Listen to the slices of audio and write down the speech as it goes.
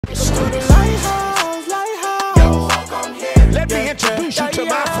Lighthouse, lighthouse. Yo, welcome here. Let me introduce you to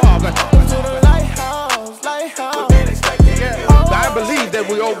my father. Welcome to the lighthouse, lighthouse. I believe that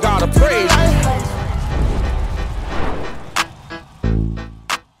we owe God a praise.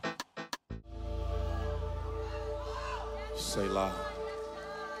 Selah.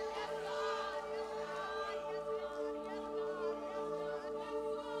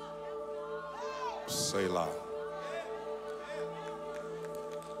 Selah.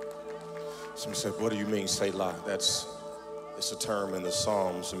 Somebody said, what do you mean, Selah? It's a term in the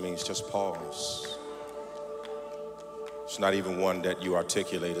Psalms. It means just pause. It's not even one that you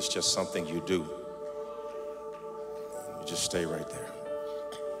articulate. It's just something you do. You just stay right there.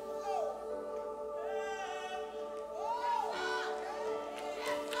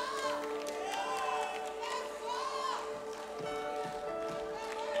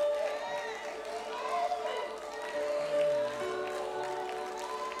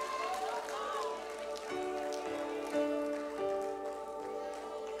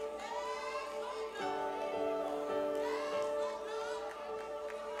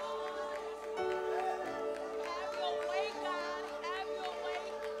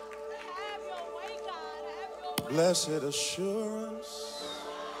 Blessed assurance,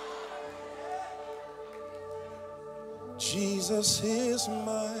 Jesus is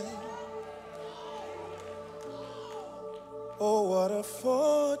mine. Oh, what a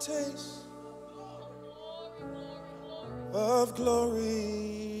foretaste of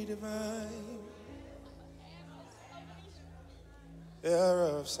glory divine, heir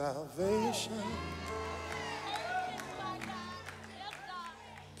of salvation,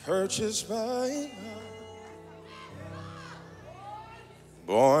 purchased by God,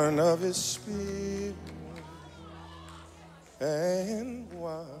 born of his spirit and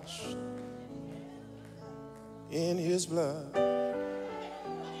washed in his blood.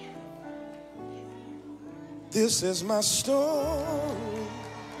 This is my story.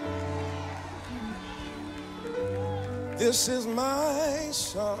 This is my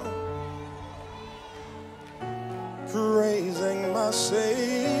song, praising my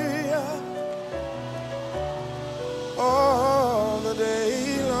Savior all the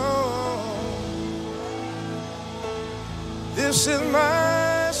day long. This is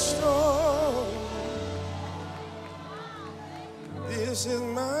my story. This is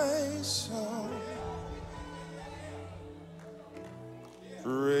my song,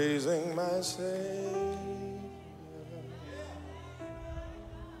 praising my Savior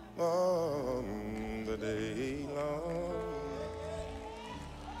all the day long.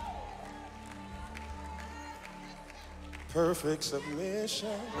 Perfect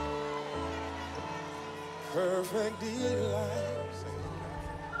submission, perfect delight.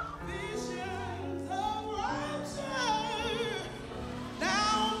 Visions of rapture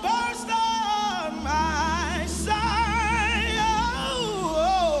now burst on my sight.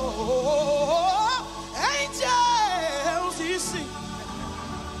 Angels you see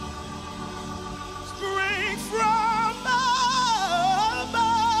spring from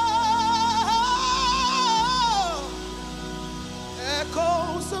above.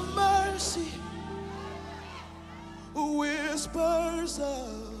 Echoes of mercy, whispers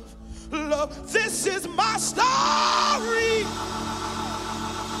of love. This is my story.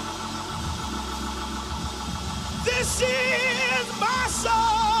 This is my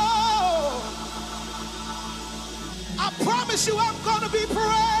song. I promise you I'm gonna be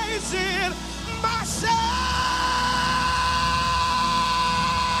praising myself.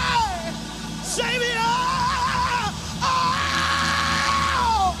 Savior.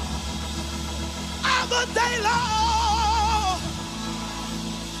 The day long.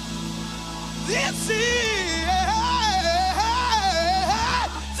 This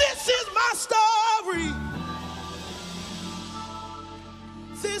is my story.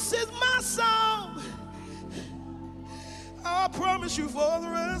 This is my song. I promise you for the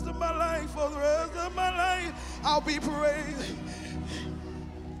rest of my life, for the rest of my life, I'll be praising.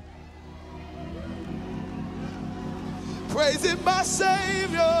 Praising my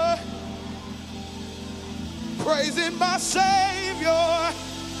Savior. Praising my Savior.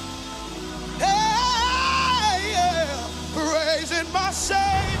 Hey, yeah. Praising my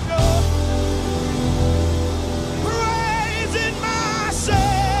Savior. Praising my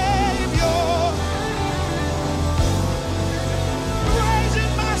Savior.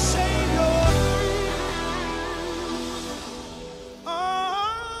 Praising my Savior.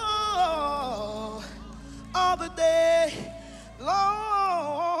 Oh, all the day long.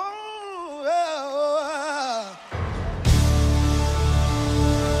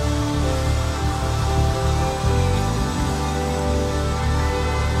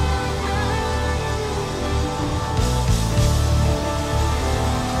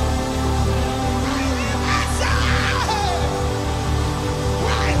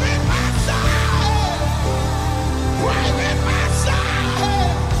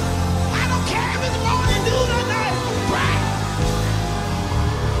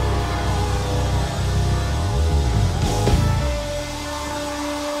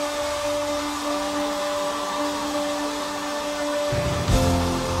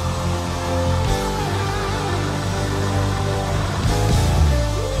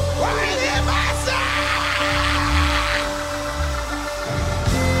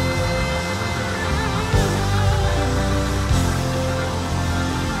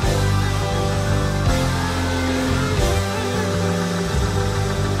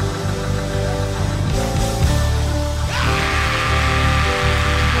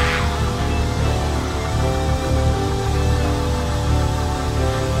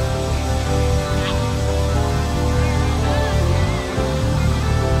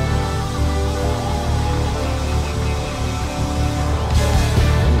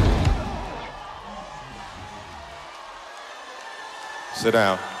 Sit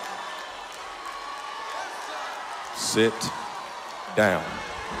down. Sit down.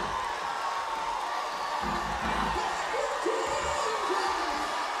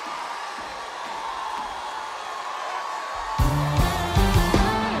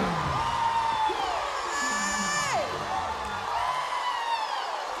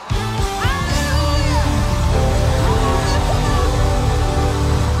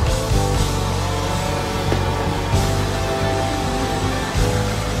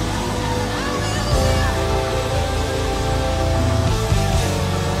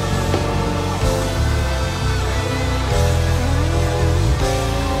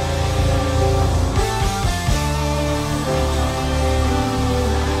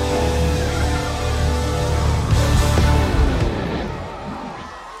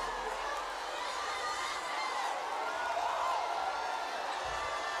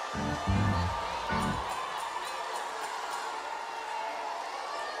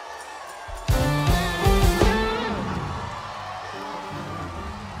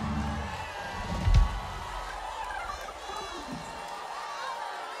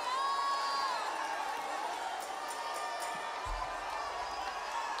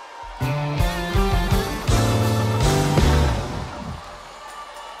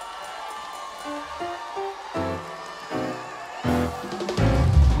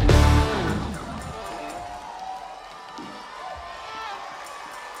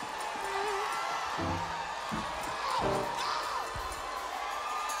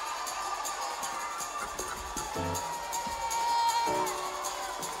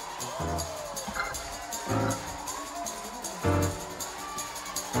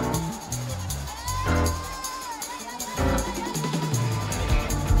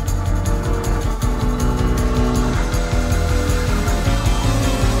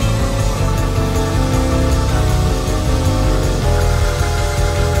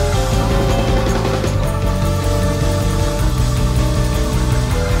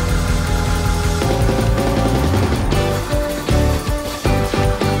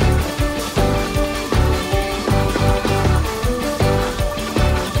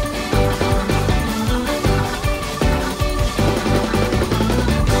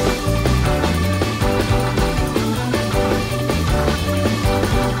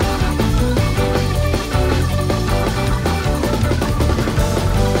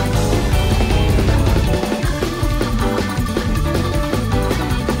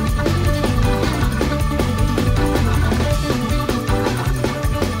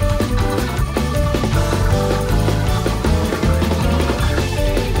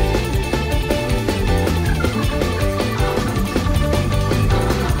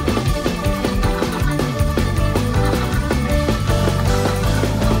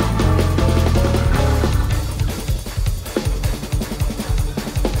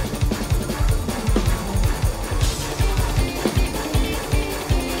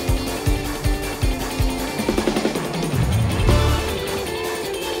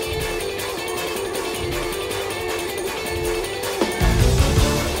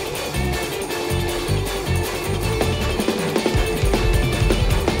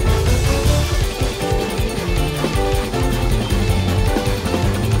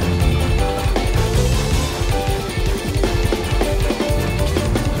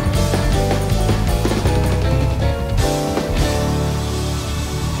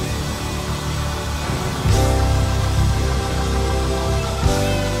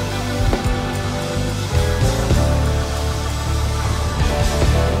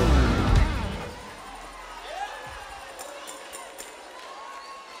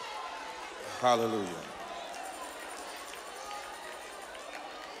 Hallelujah.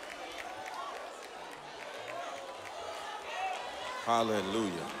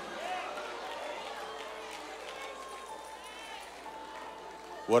 Hallelujah.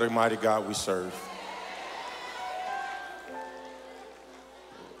 What a mighty God we serve.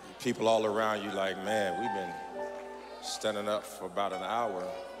 People all around you like, man, we've been standing up for about an hour.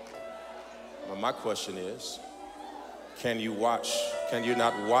 But my question is, can you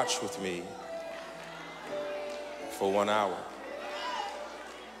not watch with me for 1 hour?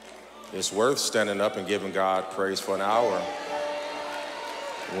 It's worth standing up and giving God praise for an hour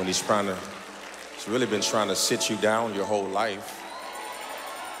when he's really been trying to sit you down your whole life.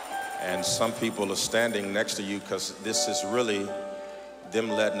 And some people are standing next to you because this is really them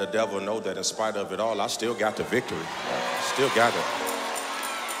letting the devil know that in spite of it all, I still got the victory. Still got it.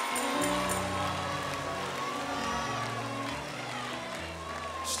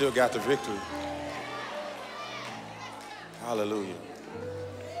 Still got the victory. Hallelujah.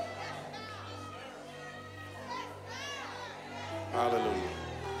 Hallelujah.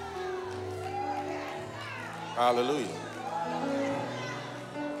 Hallelujah.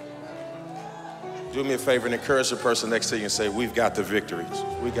 Do me a favor and encourage the person next to you and say, we've got the victory.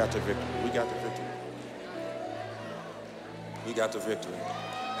 We got the victory. We got the victory. We got the victory.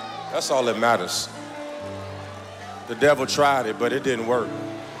 That's all that matters. The devil tried it, but it didn't work.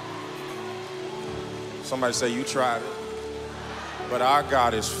 Somebody say, you tried it. But our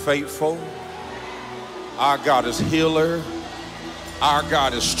God is faithful. Our God is healer. Our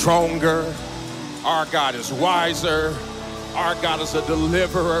God is stronger. Our God is wiser. Our God is a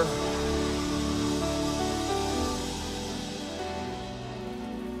deliverer.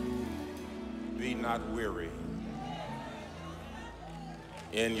 Be not weary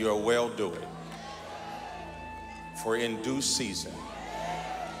in your well-doing, for in due season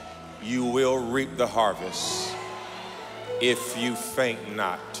you will reap the harvest if you faint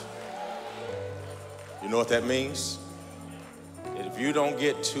not. You know what that means? If you don't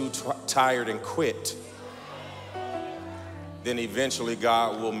get too tired and quit, then eventually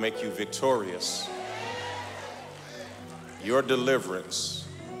God will make you victorious. Your deliverance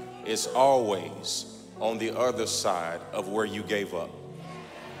is always on the other side of where you gave up.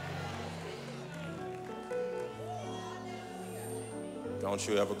 Don't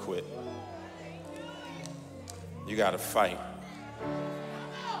you ever quit. You got to fight.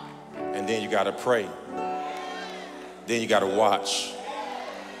 And then you got to pray. Then you got to watch.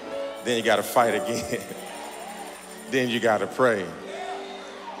 Then you got to fight again. Then you got to pray.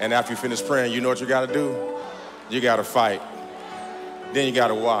 And after you finish praying, you know what you got to do? You got to fight. Then you got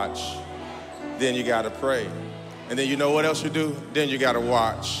to watch. Then you got to pray. And then you know what else you do? Then you got to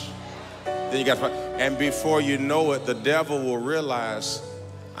watch. Then you got to fight. And before you know it, the devil will realize,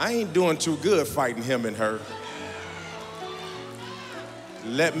 I ain't doing too good fighting him and her.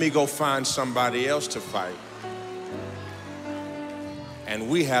 Let me go find somebody else to fight. And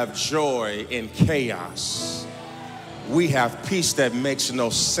we have joy in chaos. We have peace that makes no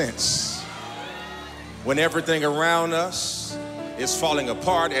sense. When everything around us is falling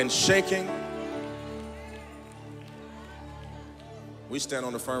apart and shaking, we stand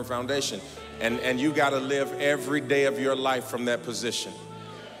on a firm foundation. And you got to live every day of your life from that position.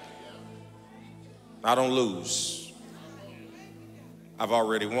 I don't lose. I've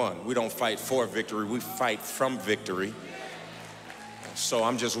already won. We don't fight for victory. We fight from victory. So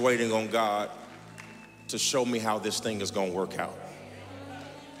I'm just waiting on God to show me how this thing is going to work out.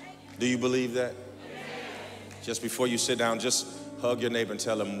 Do you believe that? Just before you sit down, just hug your neighbor and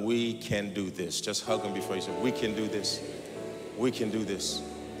tell them, we can do this. Just hug them before you say, we can do this. We can do this.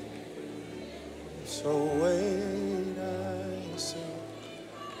 So wait, I say,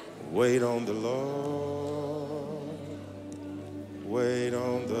 wait on the Lord. Wait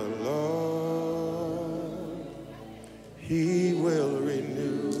on the Lord. He will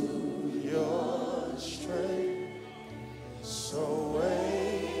renew your strength. So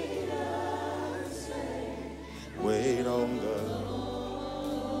wait, I say, wait on the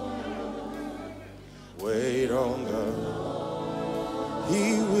Lord. Wait on the Lord.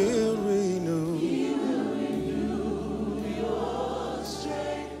 He will renew. He will renew your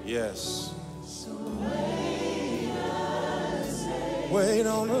strength. Yes. So wait, I say, wait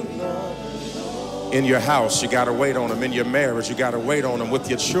on the Lord. In your house, you got to wait on him. In your marriage, you got to wait on him. With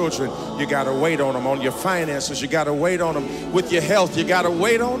your children, you got to wait on him. On your finances, you got to wait on him. With your health, you got to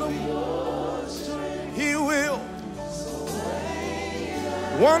wait on him. He will.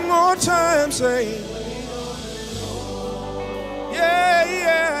 One more time, say, yeah,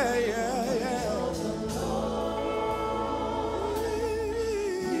 yeah, yeah,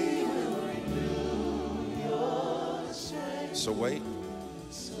 yeah. So wait.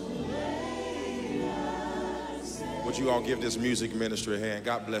 Would you all give this music ministry a hand?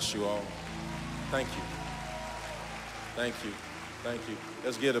 God bless you all. Thank you. Thank you. Thank you.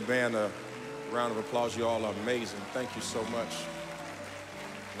 Let's give the band a round of applause. You all are amazing. Thank you so much.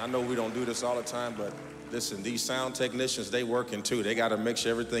 And I know we don't do this all the time, but listen, these sound technicians, they working too. They got to make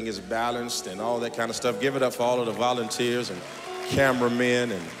sure everything is balanced and all that kind of stuff. Give it up for all of the volunteers and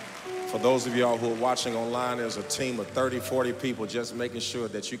cameramen. And for those of y'all who are watching online, there's a team of 30, 40 people just making sure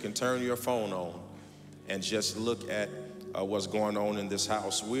that you can turn your phone on and just look at what's going on in this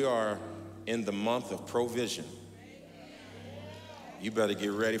house. We are in the month of provision. You better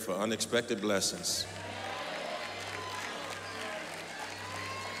get ready for unexpected blessings.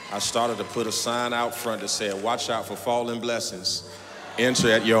 I started to put a sign out front that said, watch out for falling blessings.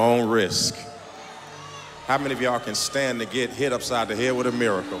 Enter at your own risk. How many of y'all can stand to get hit upside the head with a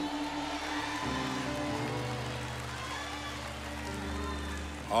miracle?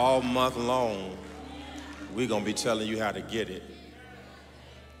 All month long, we're going to be telling you how to get it.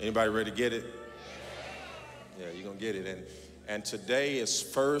 Anybody ready to get it? Yeah, you're going to get it. And today is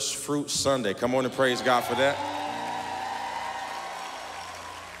First Fruit Sunday. Come on and praise God for that.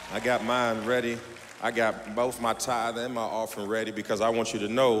 I got mine ready. I got both my tithe and my offering ready because I want you to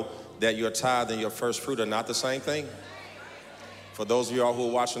know that your tithe and your first fruit are not the same thing. For those of y'all who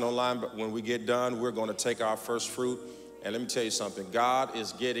are watching online, but when we get done, we're going to take our first fruit. And let me tell you something. God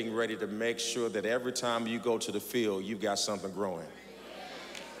is getting ready to make sure that every time you go to the field, you've got something growing.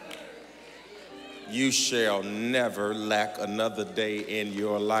 You shall never lack another day in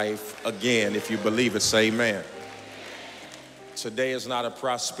your life again. If you believe it, say amen. Today is not a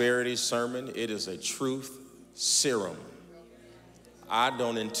prosperity sermon. It is a truth serum. I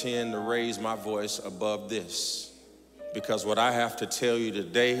don't intend to raise my voice above this because what I have to tell you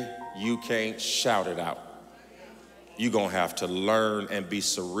today, you can't shout it out. You're going to have to learn and be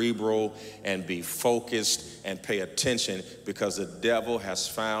cerebral and be focused and pay attention because the devil has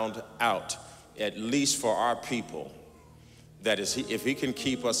found out, at least for our people, that if he can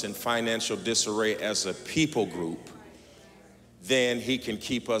keep us in financial disarray as a people group, then he can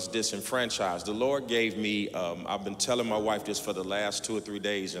keep us disenfranchised. The Lord gave me, I've been telling my wife this for the last 2 or 3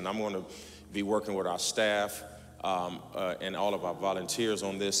 days, and I'm going to be working with our staff and all of our volunteers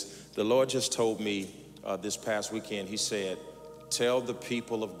on this. The Lord just told me this past weekend, he said, tell the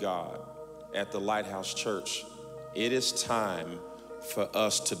people of God at the Lighthouse Church, it is time for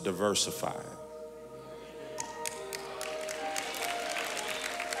us to diversify.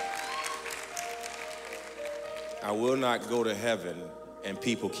 I will not go to heaven and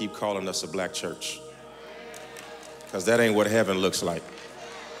people keep calling us a black church, because that ain't what heaven looks like.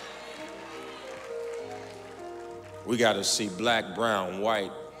 We got to see black, brown,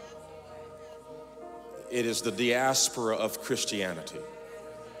 white. It is the diaspora of Christianity.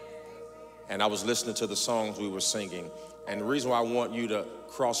 And I was listening to the songs we were singing, and the reason why I want you to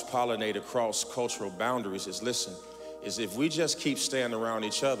cross-pollinate across cultural boundaries is, listen, is if we just keep staying around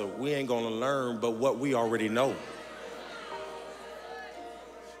each other, we ain't gonna learn but what we already know.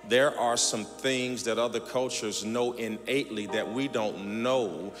 There are some things that other cultures know innately that we don't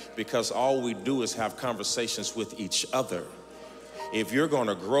know because all we do is have conversations with each other. If you're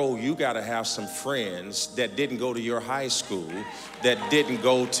gonna grow, you gotta have some friends that didn't go to your high school, that didn't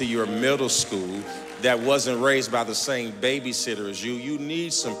go to your middle school, that wasn't raised by the same babysitter as you. You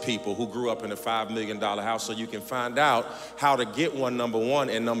need some people who grew up in a $5 million house so you can find out how to get one, number one,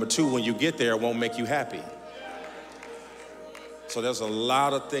 and number two, when you get there, it won't make you happy. So there's a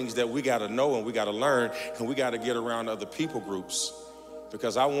lot of things that we gotta know and we gotta learn, and we gotta get around other people groups,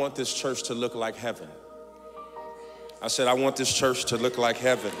 because I want this church to look like heaven. I said, I want this church to look like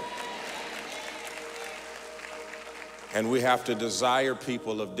heaven. And we have to desire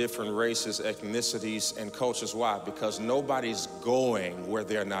people of different races, ethnicities, and cultures. Why? Because nobody's going where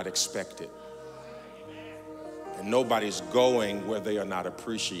they're not expected. And nobody's going where they are not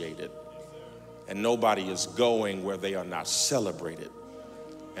appreciated. And nobody is going where they are not celebrated.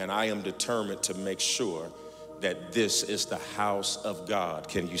 And I am determined to make sure that this is the house of God.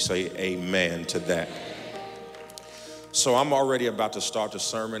 Can you say amen to that? So I'm already about to start the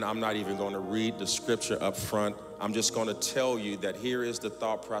sermon. I'm not even going to read the scripture up front. I'm just going to tell you that here is the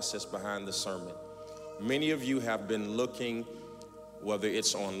thought process behind the sermon. Many of you have been looking, whether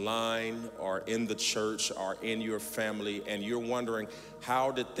it's online or in the church or in your family, and you're wondering,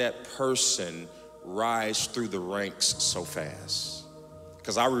 how did that person rise through the ranks so fast?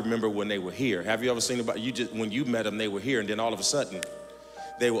 Because I remember when they were here. Have you ever seen about you? Just when you met them, they were here, and then all of a sudden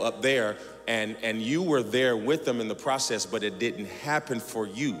they were up there, and you were there with them in the process, but it didn't happen for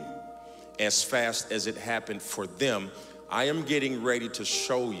you as fast as it happened for them. I am getting ready to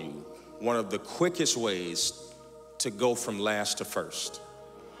show you one of the quickest ways to go from last to first.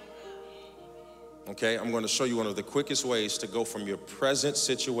 Okay, I'm going to show you one of the quickest ways to go from your present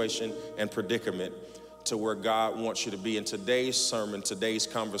situation and predicament to where God wants you to be. In today's sermon, today's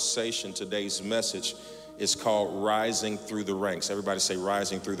conversation, today's message is called Rising Through the Ranks. Everybody say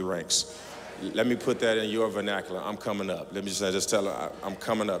rising through the ranks. Let me put that in your vernacular. I'm coming up. Let me just tell her, I'm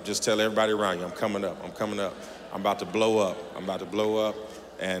coming up. Just tell everybody around you, I'm coming up. I'm coming up. I'm about to blow up. I'm about to blow up.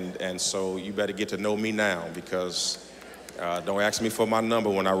 And so you better get to know me now, because don't ask me for my number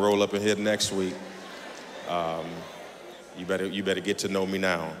when I roll up in here next week. You better get to know me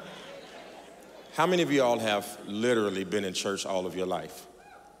now. How many of y'all have literally been in church all of your life?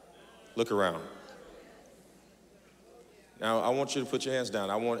 Look around. Now, I want you to put your hands down.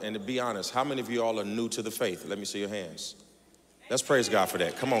 And to be honest, how many of you all are new to the faith? Let me see your hands. Let's praise God for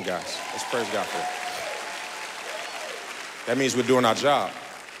that. Come on, guys. Let's praise God for that. That means we're doing our job.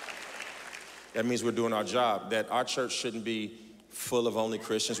 That means we're doing our job. That our church shouldn't be full of only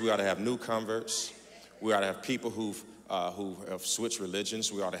Christians. We ought to have new converts. We ought to have people who have switched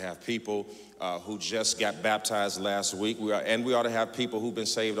religions. We ought to have people who just got baptized last week. We ought to have people who've been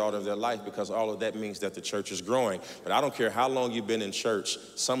saved all of their life, because all of that means that the church is growing. But I don't care how long you've been in church,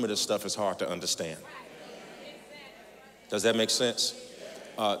 some of this stuff is hard to understand. Does that make sense?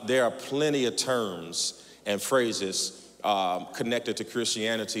 There are plenty of terms and phrases connected to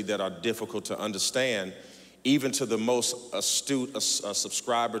Christianity that are difficult to understand, even to the most astute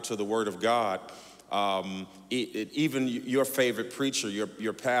subscriber to the Word of God. Even your favorite preacher,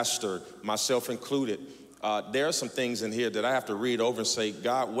 your pastor, myself included, there are some things in here that I have to read over and say,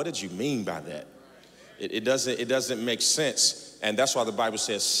 God, what did you mean by that? It doesn't make sense. And that's why the Bible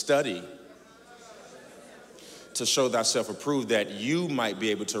says, study to show thyself approved, that you might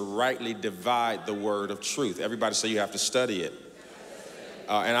be able to rightly divide the word of truth. Everybody say you have to study it.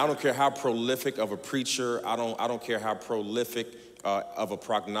 And I don't care how prolific of a preacher, I don't care how prolific of a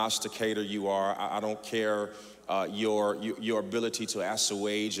prognosticator you are. I don't care your ability to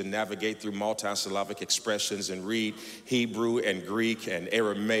assuage and navigate through multisyllabic expressions and read Hebrew and Greek and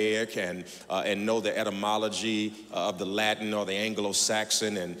Aramaic and know the etymology of the Latin or the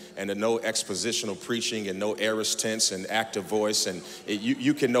Anglo-Saxon and to know expositional preaching and know aorist tense and active voice. And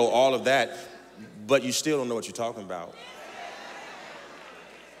you can know all of that, but you still don't know what you're talking about.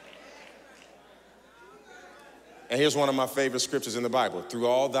 And here's one of my favorite scriptures in the Bible. Through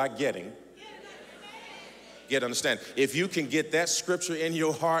all thy getting, get understanding. If you can get that scripture in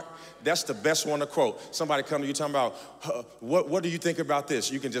your heart, that's the best one to quote. Somebody come to you talking about, what do you think about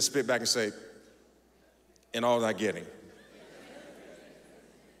this? You can just spit back and say, in all thy getting,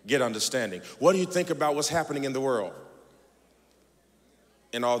 get understanding. What do you think about what's happening in the world?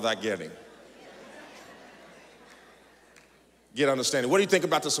 In all thy getting, get understanding. What do you think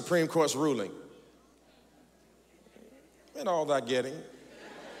about the Supreme Court's ruling? In all thy getting,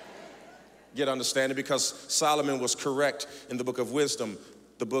 get understanding, because Solomon was correct in the book of wisdom,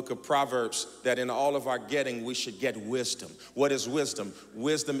 the book of Proverbs, that in all of our getting, we should get wisdom. What is wisdom?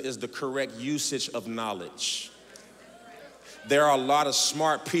 Wisdom is the correct usage of knowledge. There are a lot of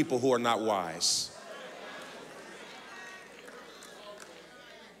smart people who are not wise,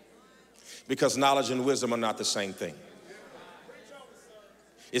 because knowledge and wisdom are not the same thing.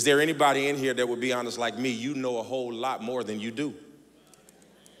 Is there anybody in here that would be honest like me? You know a whole lot more than you do.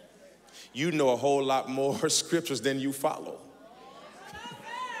 You know a whole lot more scriptures than you follow.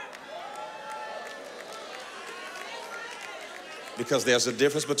 Because there's a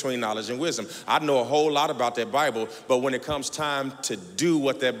difference between knowledge and wisdom. I know a whole lot about that Bible, but when it comes time to do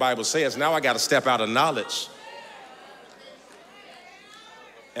what that Bible says, now I got to step out of knowledge.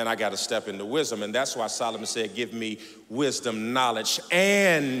 And I got to step into wisdom. And that's why Solomon said, give me wisdom, knowledge,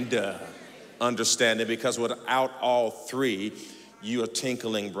 and understanding, because without all three, you are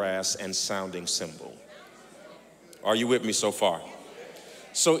tinkling brass and sounding cymbal. Are you with me so far?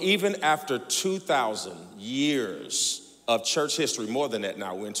 So even after 2,000 years of church history, more than that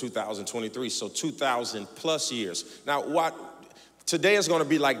now, we're in 2023, so 2,000 plus years. Now, today is going to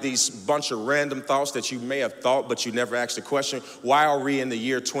be like these bunch of random thoughts that you may have thought, but you never asked the question, why are we in the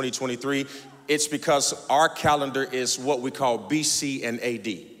year 2023? It's because our calendar is what we call BC and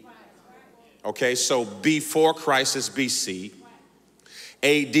AD. Okay, so before Christ is BC.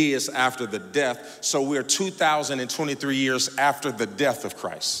 AD is after the death. So we're 2,023 years after the death of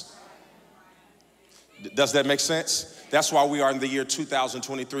Christ. Does that make sense? That's why we are in the year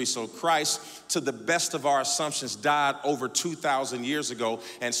 2023. So Christ, to the best of our assumptions, died over 2,000 years ago.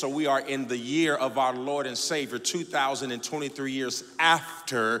 And so we are in the year of our Lord and Savior, 2,023 years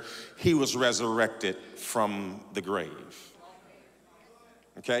after he was resurrected from the grave.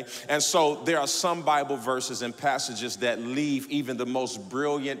 Okay? And so there are some Bible verses and passages that leave even the most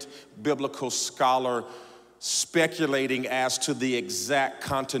brilliant biblical scholar speculating as to the exact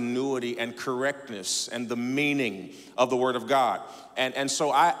continuity and correctness and the meaning of the Word of God. And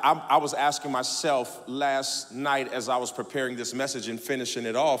so I was asking myself last night as I was preparing this message and finishing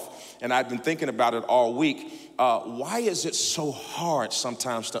it off, and I've been thinking about it all week, why is it so hard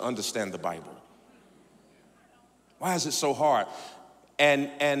sometimes to understand the Bible? Why is it so hard? And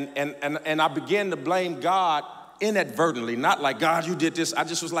I began to blame God inadvertently, not like, God, you did this. I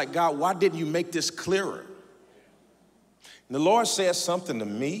just was like, God, why didn't you make this clearer? And the Lord said something to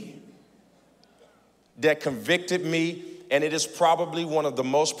me that convicted me, and it is probably one of the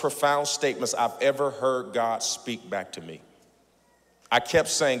most profound statements I've ever heard God speak back to me. I kept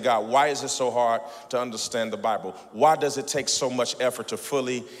saying, God, why is it so hard to understand the Bible? Why does it take so much effort to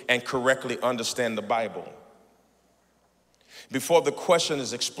fully and correctly understand the Bible? Before the question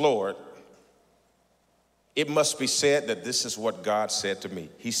is explored, It must be said that this is what God said to me.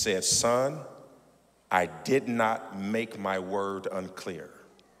 He said, son, I did not make my word unclear.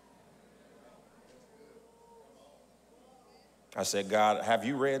 I said, God, have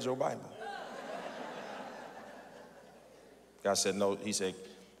you read your Bible? God said, no. He said,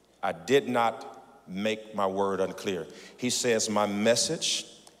 I did not make my word unclear. He says, my message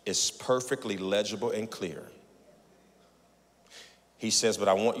is perfectly legible and clear. He says, but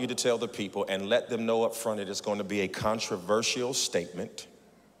I want you to tell the people and let them know up front it is going to be a controversial statement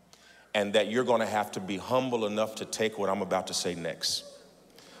and that you're going to have to be humble enough to take what I'm about to say next.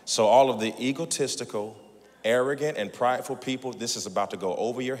 So all of the egotistical, arrogant, and prideful people, this is about to go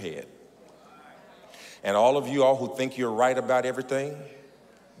over your head. And all of you all who think you're right about everything,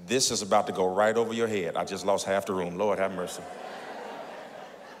 this is about to go right over your head. I just lost half the room. Lord have mercy.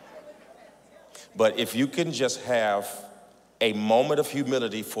 But if you can just have a moment of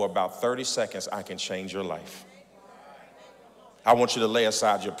humility for about 30 seconds, I can change your life. I want you to lay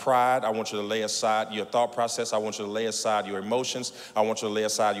aside your pride. I want you to lay aside your thought process. I want you to lay aside your emotions. I want you to lay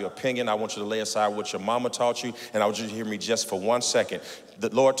aside your opinion. I want you to lay aside what your mama taught you. And I want you to hear me just for 1 second. The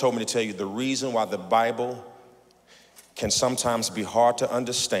Lord told me to tell you the reason why the Bible can sometimes be hard to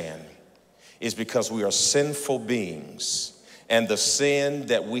understand is because we are sinful beings. And the sin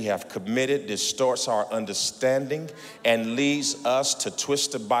that we have committed distorts our understanding and leads us to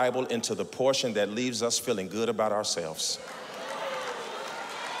twist the Bible into the portion that leaves us feeling good about ourselves.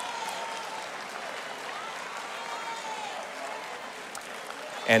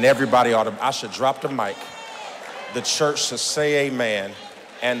 And everybody ought to, I should drop the mic. The church should say amen,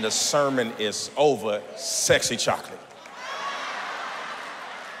 and the sermon is over. Sexy chocolate.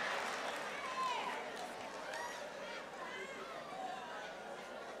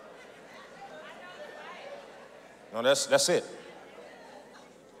 No, that's it.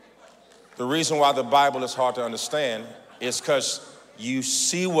 The reason why the Bible is hard to understand is because you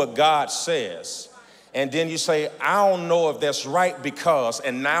see what God says, and then you say, I don't know if that's right because,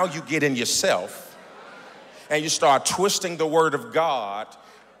 and now you get in yourself, and you start twisting the word of God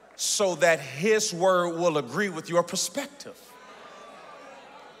so that his word will agree with your perspective.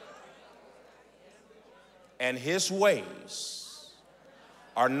 And his ways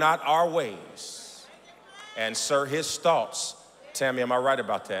are not our ways. And sir, his thoughts, Tammy, am I right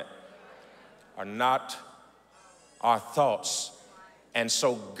about that? Are not our thoughts. And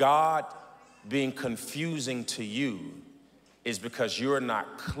so God being confusing to you is because you're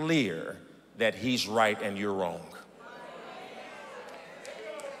not clear that he's right and you're wrong.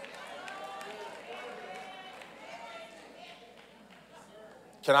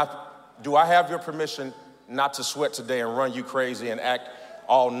 Do I have your permission not to sweat today and run you crazy and act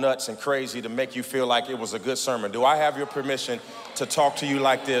all nuts and crazy to make you feel like it was a good sermon? Do I have your permission to talk to you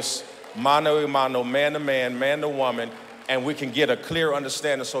like this, mano a mano, man to man, man to woman, and we can get a clear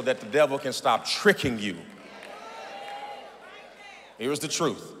understanding so that the devil can stop tricking you? Here's the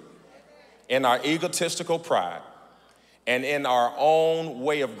truth. In our egotistical pride and in our own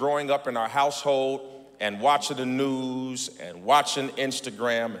way of growing up in our household and watching the news and watching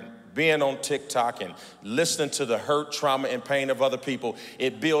Instagram and being on TikTok and listening to the hurt, trauma, and pain of other people,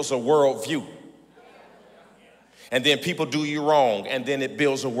 it builds a worldview. And then people do you wrong, and then it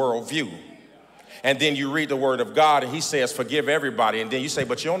builds a worldview. And then you read the word of God, and he says, forgive everybody. And then you say,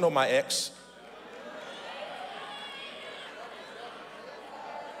 but you don't know my ex.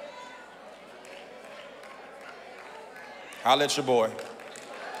 Holla at your boy.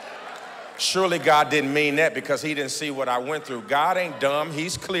 Surely God didn't mean that because he didn't see what I went through. God ain't dumb.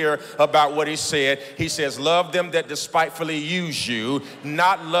 He's clear about what he said. He says, love them that despitefully use you,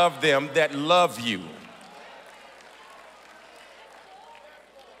 not love them that love you.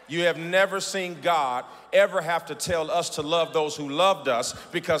 You have never seen God ever have to tell us to love those who loved us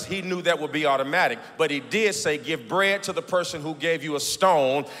because he knew that would be automatic. But he did say, give bread to the person who gave you a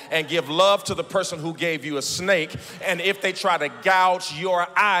stone and give love to the person who gave you a snake. And if they try to gouge your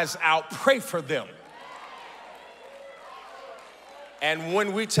eyes out, pray for them. And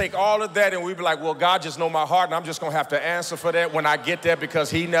when we take all of that and we be like, well, God just know my heart and I'm just going to have to answer for that when I get there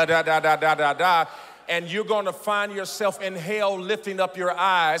because he da-da-da-da-da-da-da. And you're going to find yourself in hell lifting up your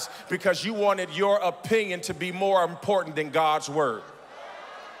eyes because you wanted your opinion to be more important than God's word.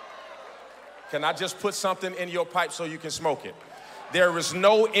 Can I just put something in your pipe so you can smoke it? There is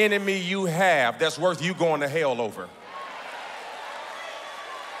no enemy you have that's worth you going to hell over.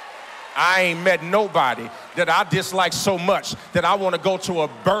 I ain't met nobody that I dislike so much that I want to go to a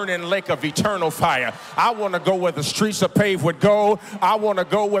burning lake of eternal fire. I want to go where the streets are paved with gold. I want to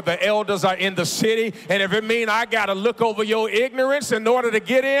go where the elders are in the city. And if it means I got to look over your ignorance in order to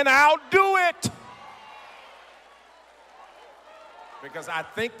get in, I'll do it. Because I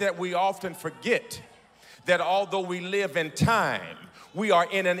think that we often forget that although we live in time, we are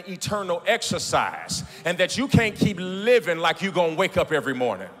in an eternal exercise, and that you can't keep living like you're gonna wake up every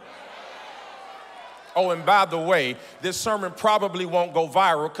morning. Oh, and by the way, this sermon probably won't go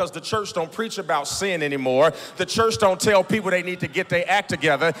viral because the church don't preach about sin anymore. The church don't tell people they need to get their act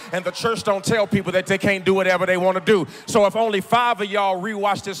together, and the church don't tell people that they can't do whatever they want to do. So if only 5 of y'all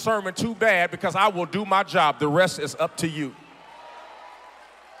rewatch this sermon, too bad, because I will do my job. The rest is up to you.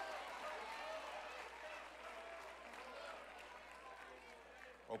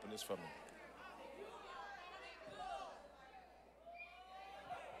 Open this for me.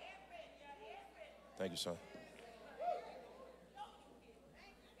 Thank you, son.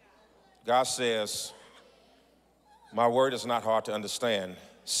 God says, my word is not hard to understand.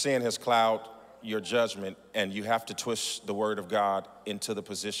 Sin has clouded your judgment, and you have to twist the word of God into the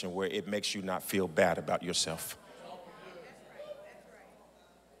position where it makes you not feel bad about yourself.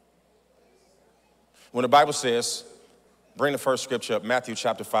 When the Bible says, bring the first scripture up, Matthew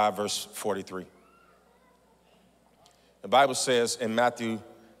chapter 5, verse 43. The Bible says in Matthew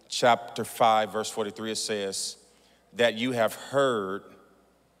chapter 5, verse 43, it says that you have heard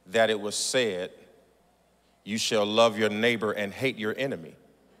that it was said, you shall love your neighbor and hate your enemy.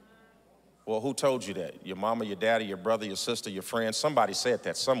 Well, who told you that? Your mama, your daddy, your brother, your sister, your friend? Somebody said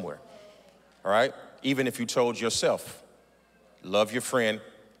that somewhere, all right? Even if you told yourself, love your friend,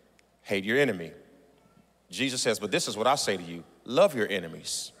 hate your enemy. Jesus says, but this is what I say to you, love your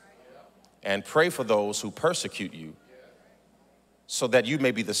enemies and pray for those who persecute you, so that you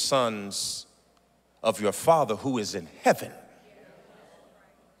may be the sons of your Father who is in heaven.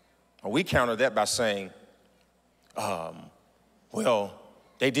 And we counter that by saying, well,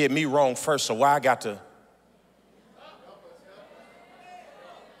 they did me wrong first, so why I got to?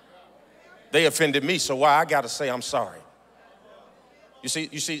 They offended me, so why I got to say I'm sorry? You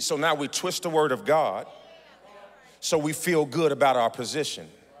see, so now we twist the word of God so we feel good about our position.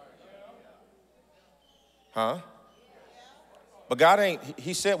 Huh? But God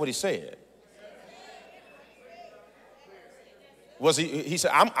he said what he said. He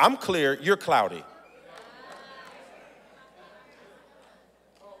said, I'm clear, you're cloudy.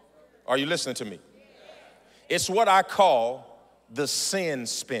 Are you listening to me? It's what I call the sin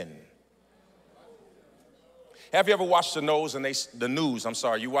spin. Have you ever watched the news and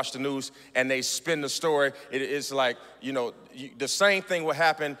you watch the news and they spin the story? It's like, the same thing will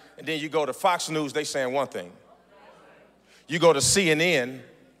happen, and then you go to Fox News, they saying one thing. You go to CNN,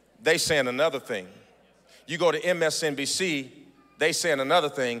 they saying another thing. You go to MSNBC, they saying another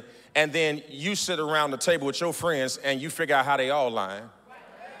thing, and then you sit around the table with your friends and you figure out how they all lying.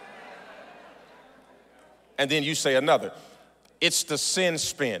 And then you say another. It's the sin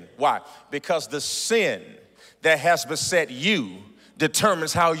spin. Why? Because the sin that has beset you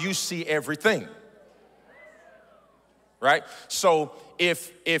determines how you see everything. Right? So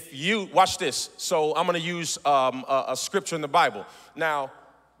if you, watch this. So I'm going to use a scripture in the Bible. Now,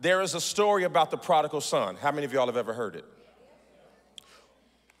 there is a story about the prodigal son. How many of y'all have ever heard it?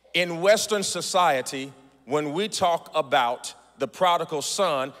 In Western society, when we talk about the prodigal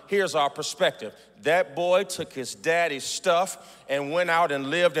son, here's our perspective. That boy took his daddy's stuff and went out and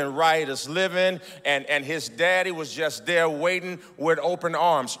lived in riotous living, and his daddy was just there waiting with open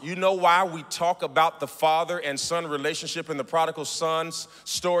arms. You know why we talk about the father and son relationship in the prodigal son's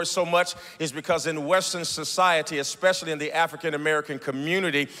story so much? Is because in Western society, especially in the African American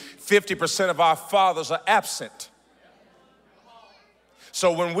community, 50% of our fathers are absent.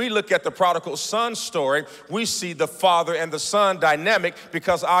 So when we look at the prodigal son story, we see the father and the son dynamic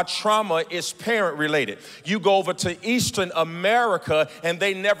because our trauma is parent related. You go over to Eastern America and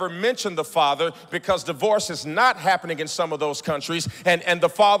they never mention the father because divorce is not happening in some of those countries, and the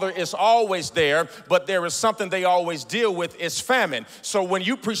father is always there, but there is something they always deal with, is famine. So when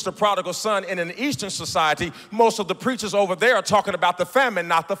you preach the prodigal son in an Eastern society, most of the preachers over there are talking about the famine,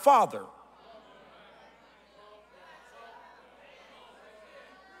 not the father.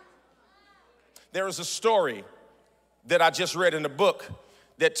 There is a story that I just read in the book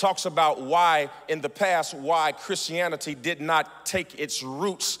that talks about why, in the past, why Christianity did not take its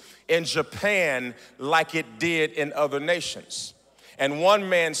roots in Japan like it did in other nations. And one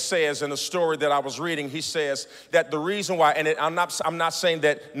man says in a story that I was reading, he says that the reason why, and I'm not saying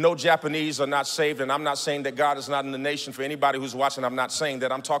that no Japanese are not saved, and I'm not saying that God is not in the nation. For anybody who's watching, I'm not saying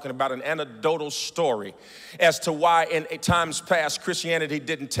that. I'm talking about an anecdotal story as to why in times past Christianity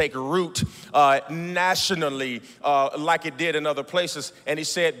didn't take root nationally like it did in other places. And he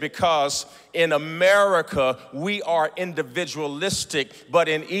said because in America we are individualistic, but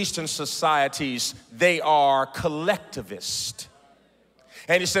in Eastern societies they are collectivist.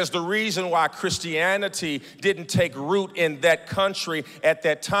 And he says the reason why Christianity didn't take root in that country at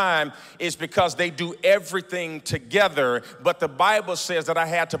that time is because they do everything together. But the Bible says that I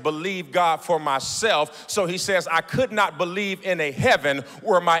had to believe God for myself. So he says I could not believe in a heaven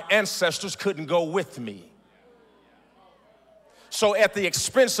where my ancestors couldn't go with me. So at the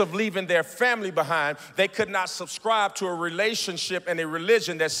expense of leaving their family behind, they could not subscribe to a relationship and a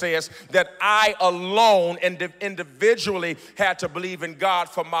religion that says that I alone and individually had to believe in God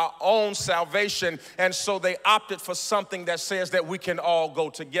for my own salvation. And so they opted for something that says that we can all go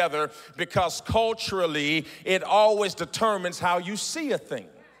together, because culturally it always determines how you see a thing.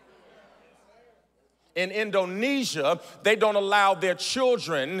 In Indonesia, they don't allow their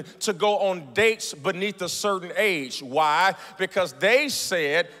children to go on dates beneath a certain age. Why? Because they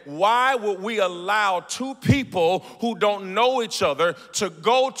said, why would we allow two people who don't know each other to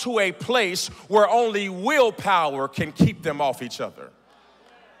go to a place where only willpower can keep them off each other?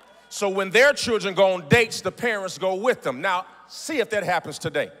 So when their children go on dates, the parents go with them. Now, see if that happens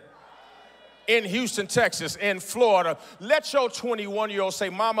today. In Houston, Texas, in Florida, let your 21-year-old say,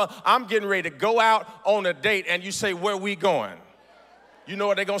 Mama, I'm getting ready to go out on a date, and you say, where we going? You know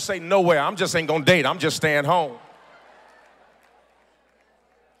what they're going to say? Nowhere. I'm just ain't going to date. I'm just staying home.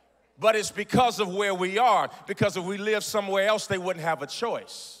 But it's because of where we are, because if we live somewhere else, they wouldn't have a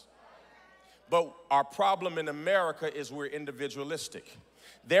choice. But our problem in America is we're individualistic.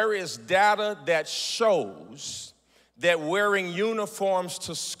 There is data that shows that wearing uniforms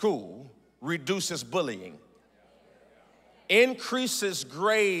to school reduces bullying, increases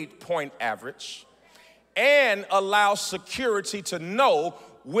grade point average, and allows security to know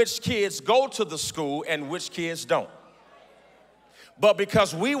which kids go to the school and which kids don't. But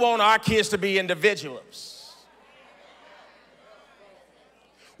because we want our kids to be individuals,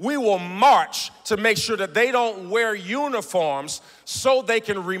 we will march to make sure that they don't wear uniforms so they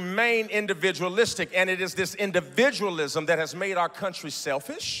can remain individualistic. And it is this individualism that has made our country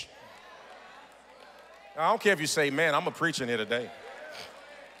selfish. I don't care if you say, man, I'm a preacher here today.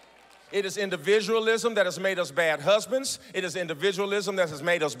 It is individualism that has made us bad husbands. It is individualism that has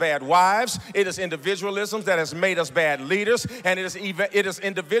made us bad wives. It is individualism that has made us bad leaders. And it is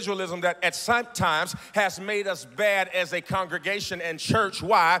individualism that at some times has made us bad as a congregation and church.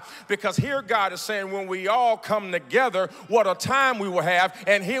 Why? Because here God is saying when we all come together, what a time we will have.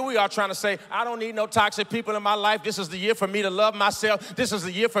 And here we are trying to say, I don't need no toxic people in my life. This is the year for me to love myself. This is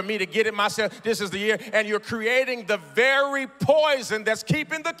the year for me to get it myself. This is the year. And you're creating the very poison that's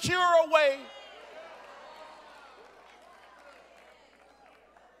keeping the cure away.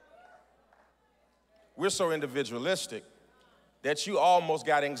 We're so individualistic that you almost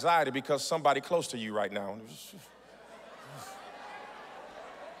got anxiety because somebody close to you right now.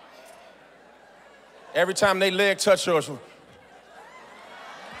 Every time they leg touch yours,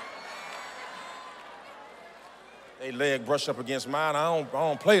 they leg brush up against mine. I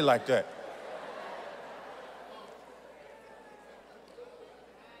don't play like that.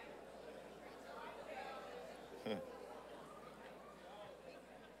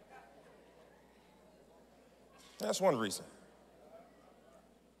 That's one reason.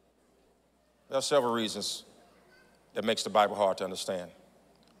 There are several reasons that makes the Bible hard to understand.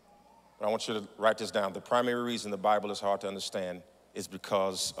 But I want you to write this down. The primary reason the Bible is hard to understand is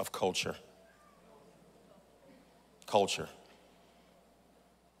because of culture. Culture.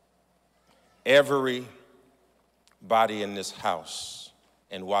 Everybody in this house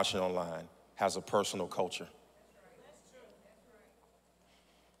and watching online has a personal culture.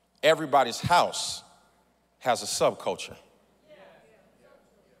 Everybody's house has a subculture.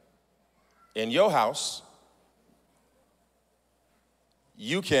 In your house,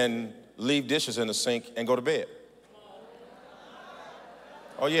 you can leave dishes in the sink and go to bed.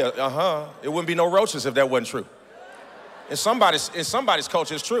 Oh yeah, It wouldn't be no roaches if that wasn't true. In somebody's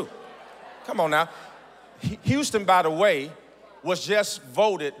culture, it's true. Come on now. Houston, by the way, was just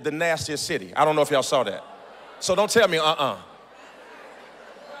voted the nastiest city. I don't know if y'all saw that. So don't tell me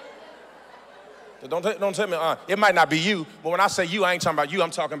Don't tell me, it might not be you, but when I say you, I ain't talking about you, I'm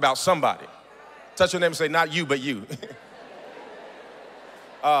talking about somebody. Touch your name and say, not you, but you.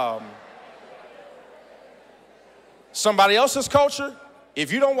 Somebody else's culture,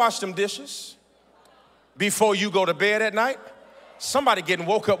 if you don't wash them dishes before you go to bed at night, somebody getting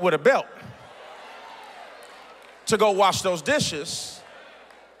woke up with a belt to go wash those dishes.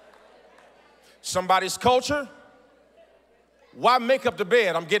 Somebody's culture, why make up the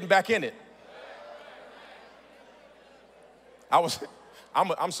bed? I'm getting back in it. I'm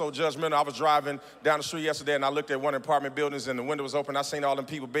so judgmental. I was driving down the street yesterday and I looked at one of the apartment buildings and the window was open. I seen all them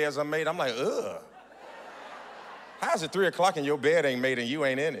people beds I made. I'm like, ugh. How's it 3 o'clock and your bed ain't made and you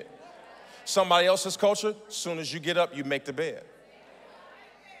ain't in it? Somebody else's culture, as soon as you get up, you make the bed.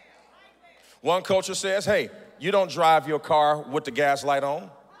 One culture says, hey, you don't drive your car with the gas light on.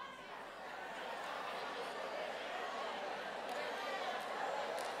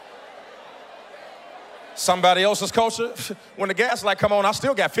 Somebody else's culture, when the gas light come on, I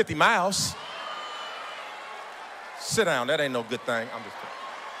still got 50 miles. Sit down, that ain't no good thing. I'm just kidding.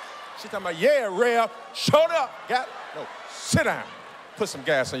 She's talking about, yeah, Rev, showed up. No, sit down. Put some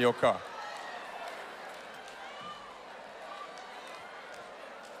gas in your car.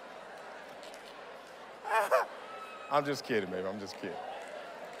 I'm just kidding, baby, I'm just kidding.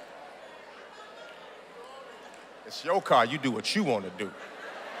 It's your car, you do what you want to do.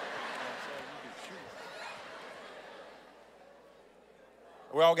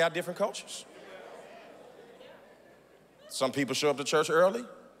 We all got different cultures. Some people show up to church early.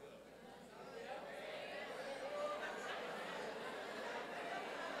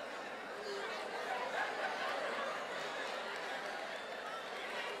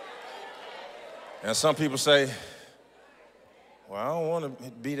 And some people say, well, I don't want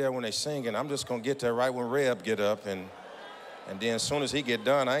to be there when they singing. I'm just going to get there right when Reb get up. And then as soon as he get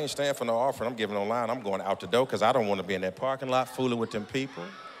done, I ain't staying for no offering. I'm giving online. I'm going out the door because I don't want to be in that parking lot fooling with them people.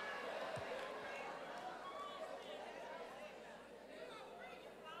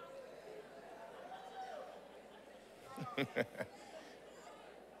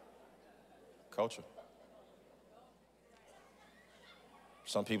 Culture.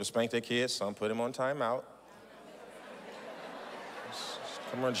 Some people spank their kids. Some put them on timeout.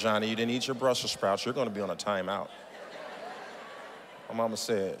 Come on, Johnny, you didn't eat your Brussels sprouts. You're going to be on a timeout. My mama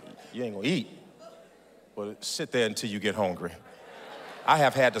said, you ain't going to eat, but sit there until you get hungry. I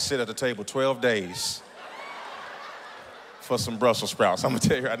have had to sit at the table 12 days for some Brussels sprouts. I'm going to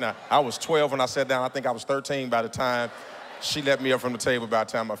tell you right now, I was 12 when I sat down. I think I was 13 by the time she let me up from the table by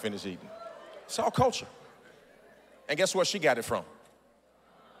the time I finished eating. It's all culture. And guess where she got it from?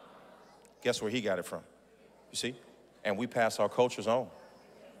 Guess where he got it from? You see? And we pass our cultures on.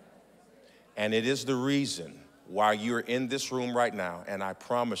 And it is the reason why you're in this room right now, and I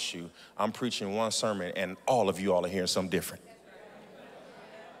promise you, I'm preaching one sermon, and all of you all are hearing something different.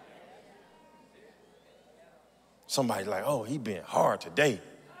 Somebody's like, oh, he been hard today.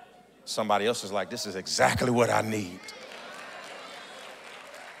 Somebody else is like, this is exactly what I need.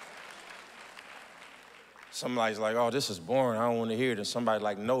 Somebody's like, oh, this is boring, I don't want to hear it. And somebody's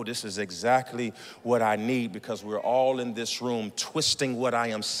like, no, this is exactly what I need, because we're all in this room twisting what I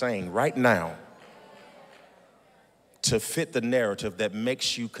am saying right now to fit the narrative that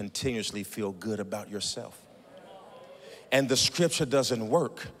makes you continuously feel good about yourself. And the scripture doesn't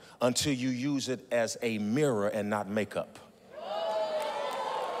work until you use it as a mirror and not makeup.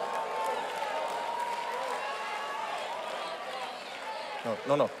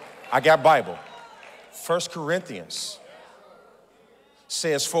 No. I got Bible. 1 Corinthians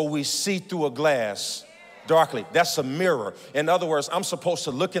says, for we see through a glass darkly. That's a mirror. In other words, I'm supposed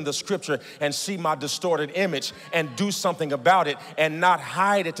to look in the scripture and see my distorted image and do something about it and not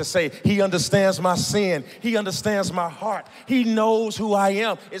hide it to say, he understands my sin. He understands my heart. He knows who I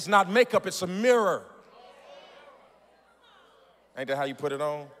am. It's not makeup, it's a mirror. Ain't that how you put it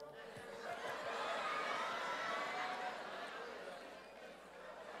on?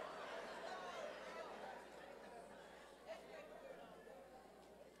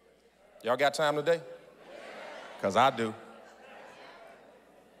 Y'all got time today? Because I do.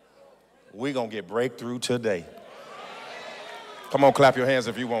 We're going to get breakthrough today. Come on, clap your hands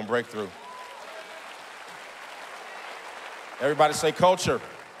if you want breakthrough. Everybody say culture.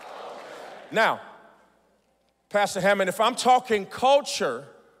 Now, Pastor Hammond, if I'm talking culture,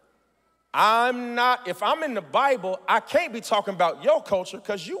 if I'm in the Bible, I can't be talking about your culture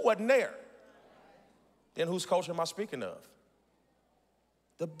because you wasn't there. Then whose culture am I speaking of?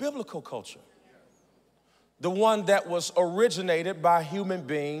 The biblical culture. The one that was originated by human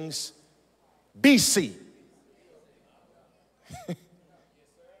beings BC.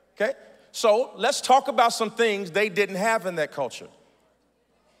 Okay? So let's talk about some things they didn't have in that culture.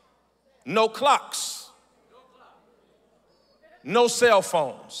 No clocks. No cell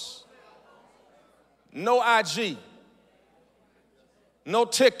phones. No IG. No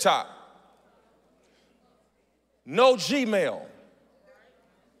TikTok. No Gmail.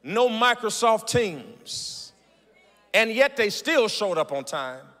 No Microsoft Teams. And yet they still showed up on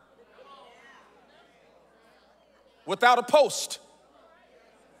time without a post.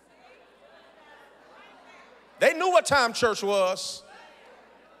 They knew what time church was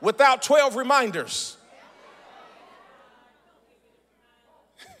without 12 reminders.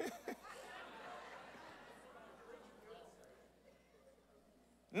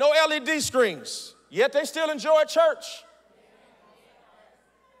 No LED screens, yet they still enjoyed church.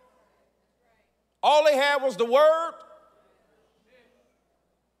 All they had was the word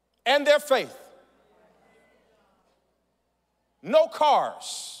and their faith. No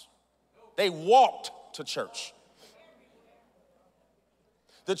cars. They walked to church.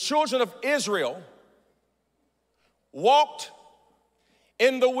 The children of Israel walked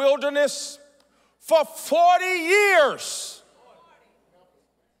in the wilderness for 40 years.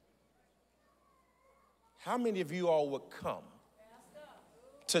 How many of you all would come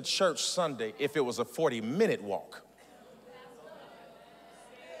to church Sunday if it was a 40-minute walk?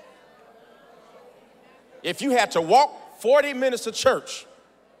 If you had to walk 40 minutes to church,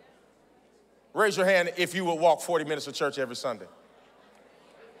 raise your hand if you would walk 40 minutes to church every Sunday.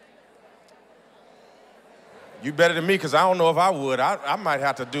 You better than me, because I don't know if I would. I might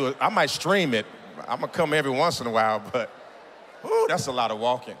have to do it. I might stream it. I'm going to come every once in a while, but ooh, that's a lot of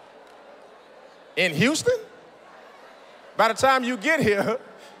walking. In Houston, by the time you get here,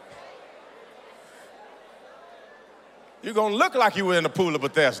 you're going to look like you were in the pool of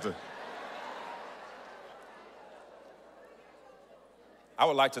Bethesda. I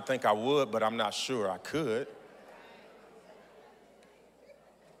would like to think I would, but I'm not sure I could.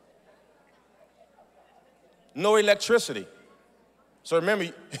 No electricity. So remember,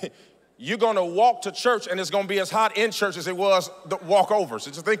 you're going to walk to church, and it's going to be as hot in church as it was the walk over.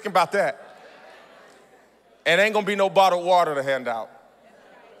 So just think about that. And ain't going to be no bottled water to hand out.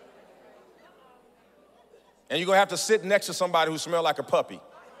 And you're going to have to sit next to somebody who smells like a puppy.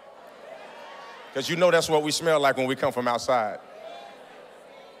 Because you know that's what we smell like when we come from outside.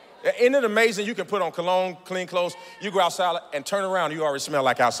 Isn't it amazing? You can put on cologne, clean clothes, you go outside and turn around, you already smell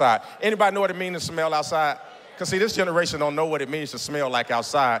like outside. Anybody know what it means to smell outside? Because see, this generation don't know what it means to smell like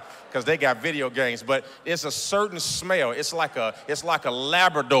outside because they got video games, but it's a certain smell. It's like a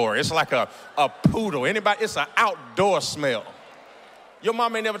Labrador. It's like a poodle. Anybody? It's an outdoor smell. Your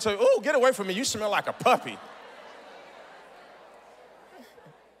mom may never tell you, oh, get away from me. You smell like a puppy.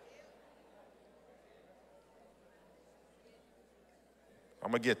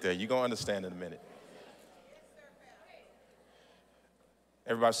 I'm going to get there. You're going to understand in a minute.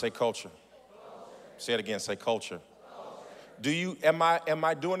 Everybody say culture. Say it again, say culture. Am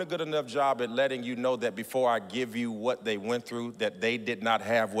I doing a good enough job at letting you know that before I give you what they went through, that they did not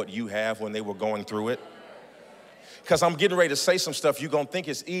have what you have when they were going through it? Because I'm getting ready to say some stuff you're going to think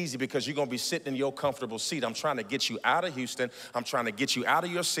it's easy because you're going to be sitting in your comfortable seat. I'm trying to get you out of Houston. I'm trying to get you out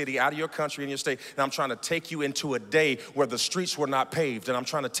of your city, out of your country and your state. And I'm trying to take you into a day where the streets were not paved. And I'm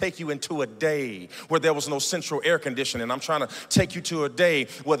trying to take you into a day where there was no central air conditioning. I'm trying to take you to a day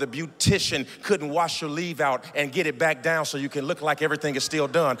where the beautician couldn't wash your leave out and get it back down so you can look like everything is still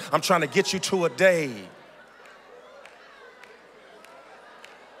done. I'm trying to get you to a day.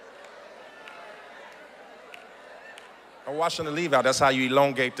 I'm washing the leave out. That's how you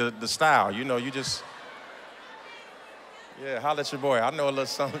elongate the style. You know, you just, yeah, holler at your boy. I know a little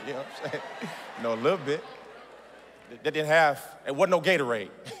something, you know what I'm saying? Know a little bit. They didn't have, it wasn't no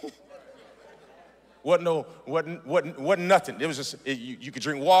Gatorade. wasn't nothing. It was just, you could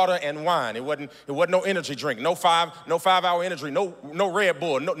drink water and wine. It wasn't no energy drink, no 5-hour energy, no Red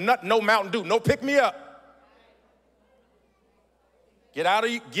Bull, no Mountain Dew, no pick me up. Get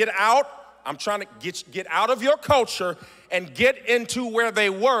out. I'm trying to get out of your culture and get into where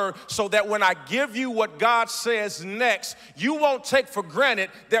they were so that when I give you what God says next, you won't take for granted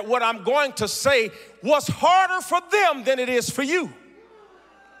that what I'm going to say was harder for them than it is for you.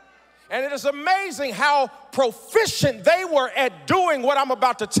 And it is amazing how proficient they were at doing what I'm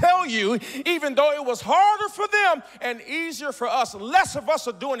about to tell you, even though it was harder for them and easier for us. Less of us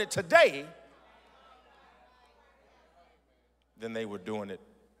are doing it today than they were doing it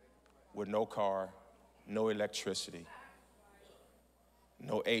with no car, no electricity,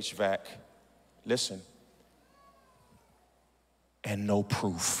 no HVAC, listen, and no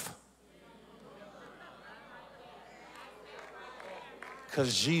proof.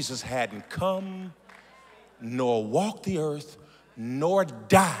 Because Jesus hadn't come, nor walked the earth, nor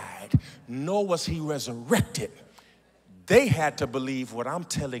died, nor was he resurrected. They had to believe what I'm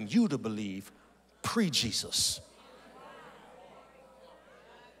telling you to believe pre-Jesus.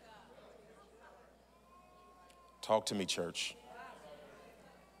 Talk to me, church.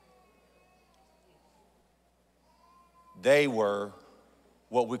 They were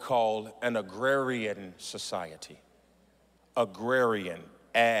what we call an agrarian society. Agrarian,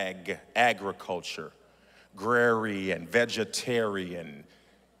 agriculture, agrarian, vegetarian,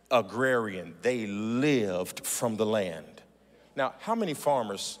 agrarian. They lived from the land. Now, how many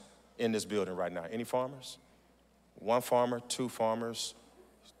farmers in this building right now? Any farmers? One farmer, two farmers,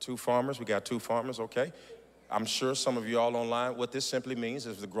 2 farmers, we got 2 farmers, okay. I'm sure some of you all online, what this simply means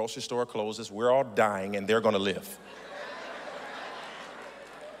is if the grocery store closes, we're all dying and they're gonna live.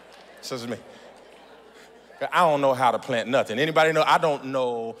 Says me. I don't know how to plant nothing. Anybody know? I don't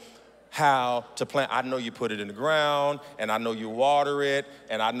know how to plant. I know you put it in the ground, and I know you water it,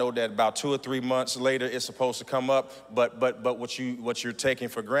 and I know that about 2 or 3 months later it's supposed to come up. But what you're taking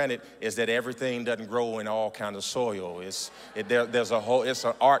for granted is that everything doesn't grow in all kinds of soil. It's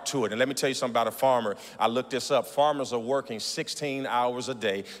an art to it. And let me tell you something about a farmer. I looked this up. Farmers are working 16 hours a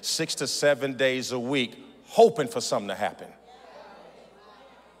day, 6 to 7 days a week, hoping for something to happen.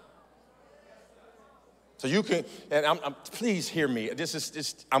 So you can, and please hear me.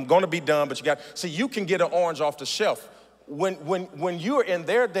 I'm going to be done, but you can get an orange off the shelf. When you're in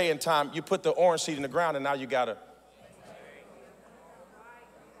their day and time, you put the orange seed in the ground, and now you got to.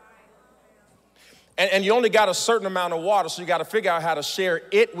 And you only got a certain amount of water, so you got to figure out how to share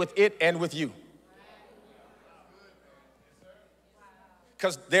it and with you.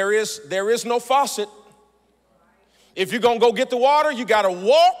 Because there is no faucet. If you're going to go get the water, you got to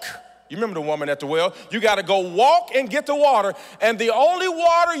walk. You remember the woman at the well? You got to go walk and get the water, and the only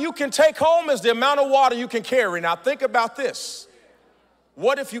water you can take home is the amount of water you can carry. Now think about this.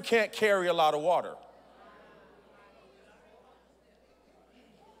 What if you can't carry a lot of water?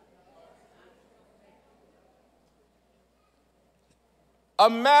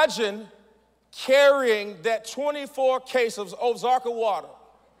 Imagine carrying that 24 case of Ozarka water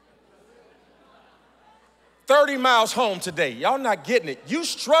 30 miles home today. Y'all not getting it. You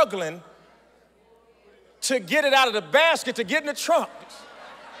struggling to get it out of the basket to get in the trunk.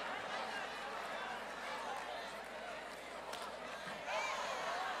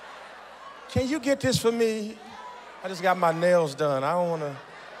 Can you get this for me? I just got my nails done. I don't want to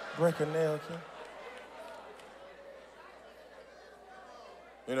break a nail.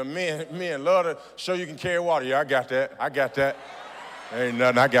 You know, men love to show you can carry water. Yeah, I got that. Ain't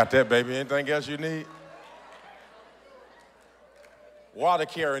nothing. I got that, baby. Anything else you need? Water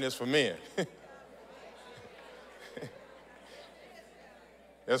carrying is for men.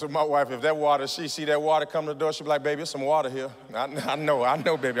 That's what my wife, if that water, she see that water come to the door, she'll be like, baby, there's some water here. I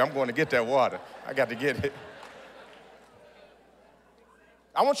know, baby, I'm going to get that water. I got to get it.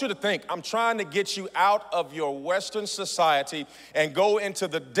 I want you to think, I'm trying to get you out of your Western society and go into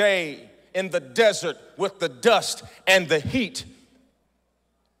the day in the desert with the dust and the heat.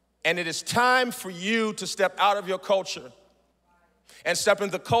 And it is time for you to step out of your culture and step in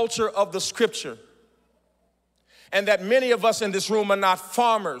the culture of the scripture. And that many of us in this room are not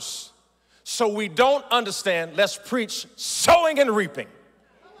farmers, so we don't understand. Let's preach sowing and reaping.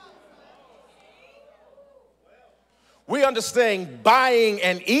 We understand buying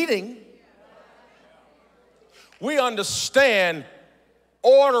and eating. We understand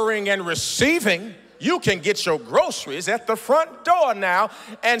ordering and receiving. You can get your groceries at the front door now,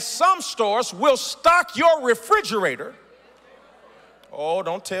 and some stores will stock your refrigerator. Oh,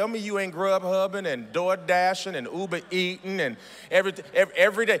 don't tell me you ain't Grubhubbing and DoorDashing and Uber Eating and every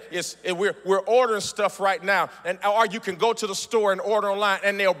day. We're ordering stuff right now, or you can go to the store and order online,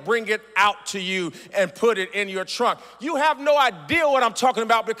 and they'll bring it out to you and put it in your trunk. You have no idea what I'm talking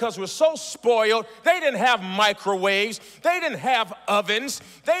about because we're so spoiled. They didn't have microwaves. They didn't have ovens.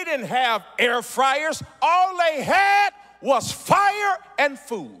 They didn't have air fryers. All they had was fire and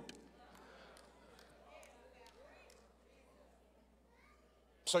food.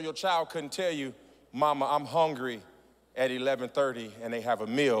 So your child couldn't tell you, Mama, I'm hungry at 11:30, and they have a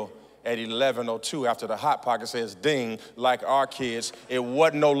meal at 11:02 after the Hot Pocket says ding, like our kids. It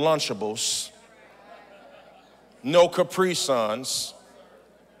wasn't no Lunchables, no Capri Suns.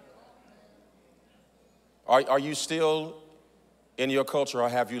 Are you still in your culture, or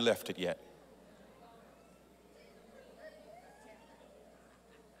have you left it yet?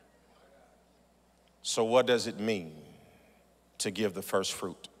 So what does it mean to give the first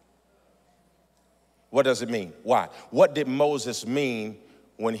fruit? What does it mean? Why? What did Moses mean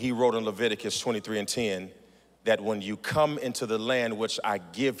when he wrote in Leviticus 23:10 that when you come into the land which I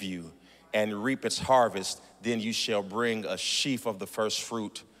give you and reap its harvest, then you shall bring a sheaf of the first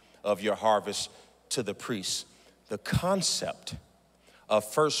fruit of your harvest to the priest? The concept of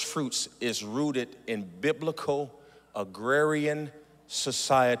first fruits is rooted in biblical agrarian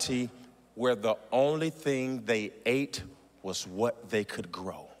society where the only thing they ate was what they could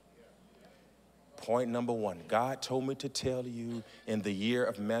grow. Point number one, God told me to tell you in the year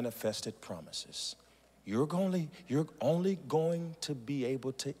of manifested promises, you're only going to be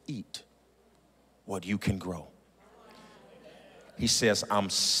able to eat what you can grow. He says,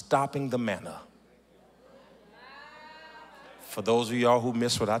 I'm stopping the manna For those of y'all who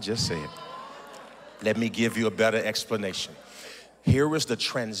missed what I just said, let me give you a better explanation. Here is the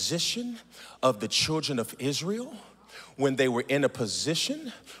transition of the children of Israel when they were in a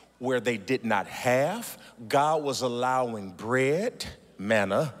position where they did not have. God was allowing bread,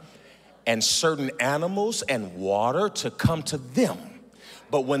 manna, and certain animals and water to come to them.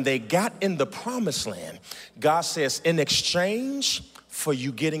 But when they got in the promised land, God says, in exchange for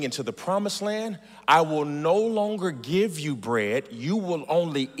you getting into the promised land, I will no longer give you bread. You will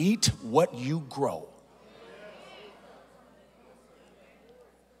only eat what you grow.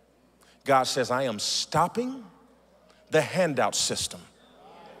 God says, I am stopping the handout system.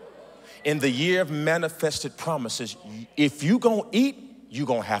 In the year of manifested promises, if you gonna eat, you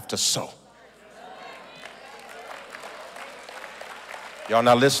gonna have to sow. Y'all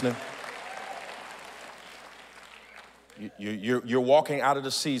not listening? You're walking out of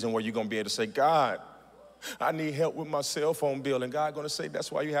the season where you're gonna be able to say, God, I need help with my cell phone bill. And God gonna say,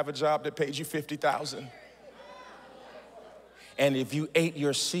 that's why you have a job that pays you $50,000. And if you ate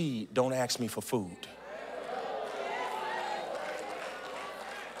your seed, don't ask me for food.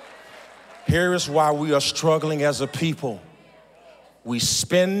 Here is why we are struggling as a people. We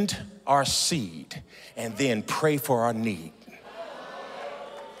spend our seed and then pray for our need.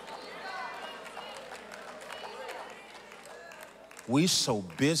 We so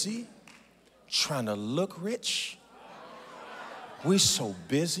busy trying to look rich. We so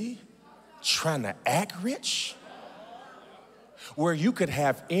busy trying to act rich. Where you could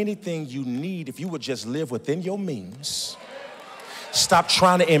have anything you need if you would just live within your means. Stop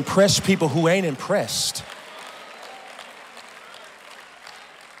trying to impress people who ain't impressed.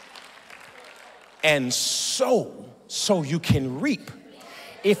 And sow so you can reap.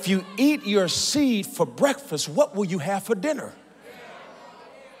 If you eat your seed for breakfast, what will you have for dinner?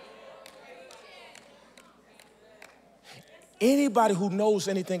 Anybody who knows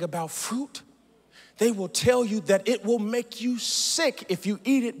anything about fruit, they will tell you that it will make you sick if you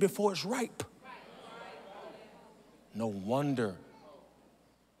eat it before it's ripe. No wonder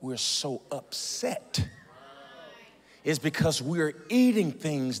we're so upset. It's because we're eating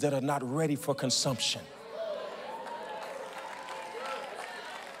things that are not ready for consumption.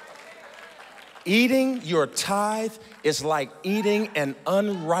 Eating your tithe is like eating an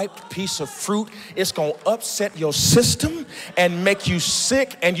unripe piece of fruit. It's going to upset your system and make you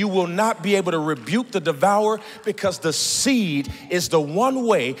sick, and you will not be able to rebuke the devourer, because the seed is the one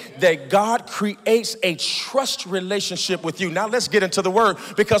way that God creates a trust relationship with you. Now let's get into the word,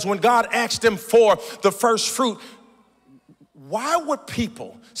 because when God asked them for the first fruit, why would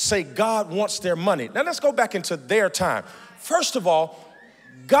people say God wants their money? Now let's go back into their time. First of all,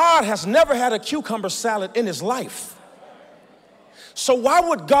 God has never had a cucumber salad in his life. So why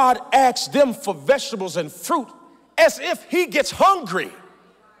would God ask them for vegetables and fruit as if he gets hungry?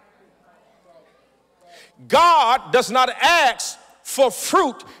 God does not ask for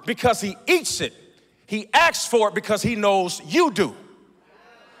fruit because he eats it. He asks for it because he knows you do.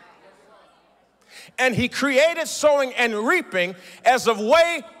 And he created sowing and reaping as a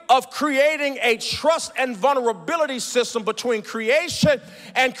way of creating a trust and vulnerability system between creation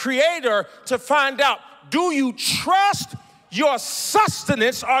and creator to find out, do you trust your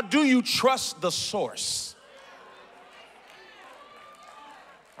sustenance or do you trust the source?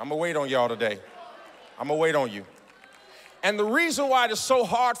 I'm gonna wait on y'all today. I'm gonna wait on you. And the reason why it is so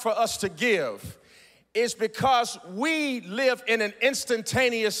hard for us to give is because we live in an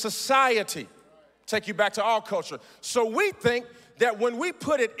instantaneous society. Take you back to our culture. So we think that when we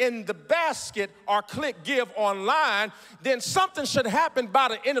put it in the basket or click give online, then something should happen by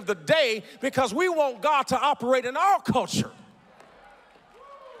the end of the day, because we want God to operate in our culture.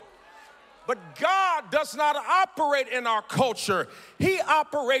 But God does not operate in our culture. He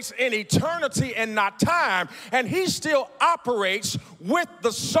operates in eternity and not time. And he still operates with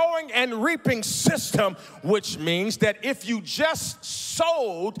the sowing and reaping system, which means that if you just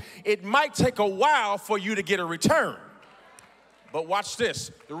sowed, it might take a while for you to get a return. But watch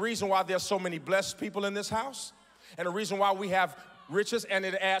this. The reason why there's so many blessed people in this house, and the reason why we have riches and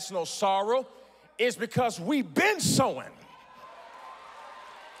it adds no sorrow, is because we've been sowing.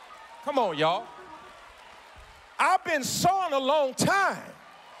 Come on, y'all. I've been sowing a long time.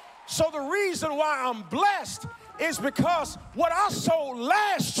 So the reason why I'm blessed is because what I sowed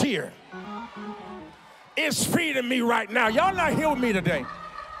last year is feeding me right now. Y'all not here with me today.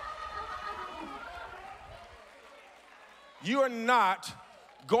 You're not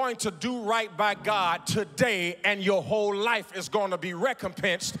going to do right by God today and your whole life is going to be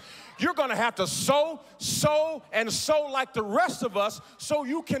recompensed. You're going to have to sow, and sow like the rest of us so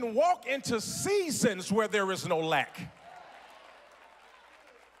you can walk into seasons where there is no lack.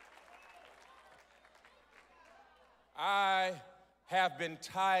 I have been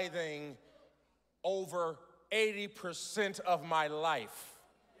tithing over 80% of my life.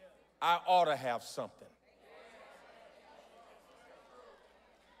 I ought to have something.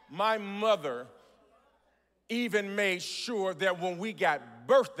 My mother even made sure that when we got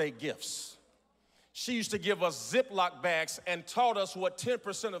birthday gifts, she used to give us Ziploc bags and taught us what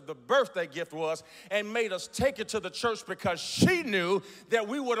 10% of the birthday gift was and made us take it to the church because she knew that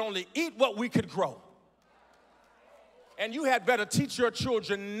we would only eat what we could grow. And you had better teach your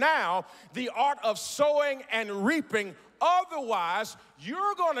children now the art of sowing and reaping. Otherwise,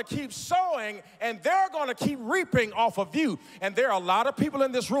 you're going to keep sowing and they're going to keep reaping off of you. And there are a lot of people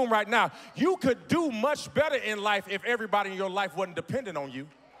in this room right now. You could do much better in life if everybody in your life wasn't dependent on you.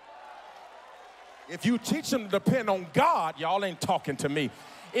 If you teach them to depend on God, y'all ain't talking to me.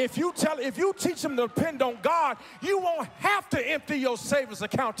 If you teach them to depend on God, you won't have to empty your savings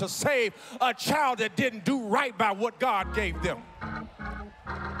account to save a child that didn't do right by what God gave them.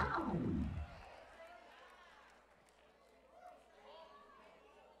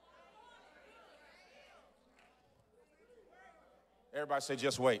 Everybody say,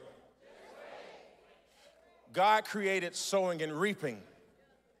 just wait. God created sowing and reaping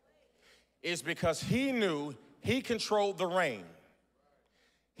is because he knew he controlled the rain.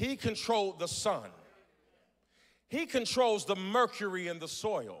 He controlled the sun. He controls the mercury in the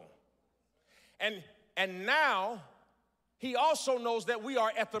soil. And now he also knows that we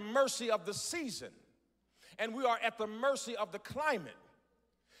are at the mercy of the season and we are at the mercy of the climate.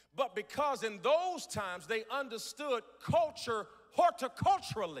 But because in those times they understood culture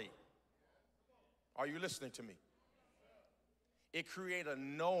horticulturally. Are you listening to me? It created a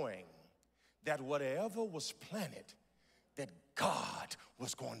knowing that whatever was planted, that God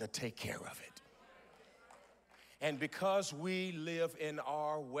was going to take care of it. And because we live in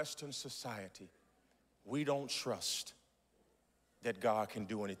our Western society, we don't trust that God can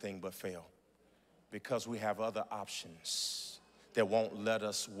do anything but fail because we have other options that won't let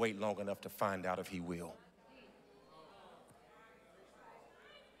us wait long enough to find out if he will.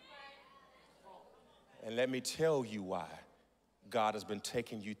 And let me tell you why God has been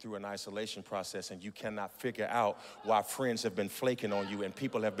taking you through an isolation process and you cannot figure out why friends have been flaking on you and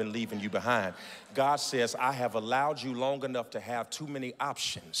people have been leaving you behind. God says, I have allowed you long enough to have too many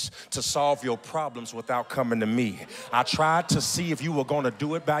options to solve your problems without coming to me. I tried to see if you were going to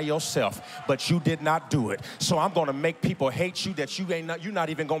do it by yourself, but you did not do it. So I'm going to make people hate you that you're not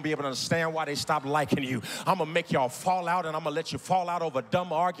even going to be able to understand why they stopped liking you. I'm going to make y'all fall out and I'm going to let you fall out over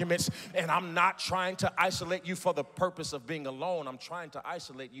dumb arguments. And I'm not trying to isolate you for the purpose of being alone. I'm trying to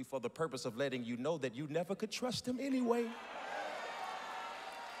isolate you for the purpose of letting you know that you never could trust him anyway.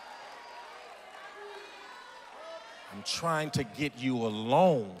 I'm trying to get you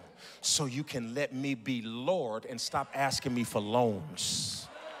alone so you can let me be Lord and stop asking me for loans.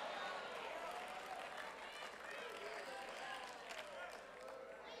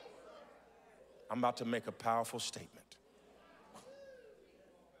 I'm about to make a powerful statement.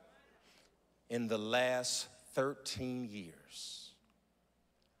 In the last 13 years,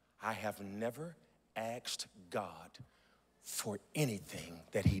 I have never asked God for anything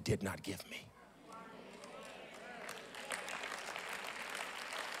that he did not give me.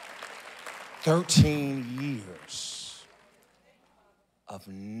 "13 years of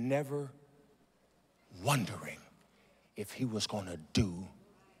never wondering if he was going to do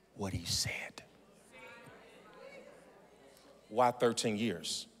what he said." Why 13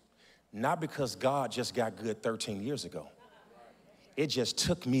 years? Not because God just got good 13 years ago. It just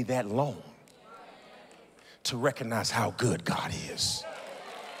took me that long to recognize how good God is.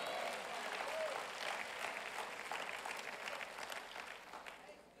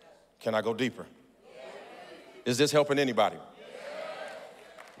 Can I go deeper? Is this helping anybody?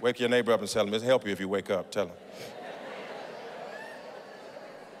 Wake your neighbor up and tell him, it'll help you if you wake up. Tell him.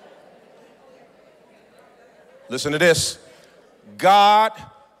 Listen to this. God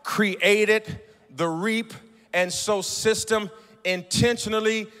created the reap and sow system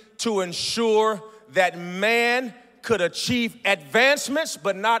intentionally to ensure that man could achieve advancements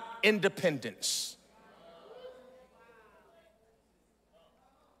but not independence.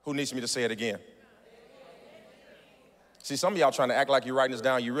 Who needs me to say it again? See, some of y'all trying to act like you're writing this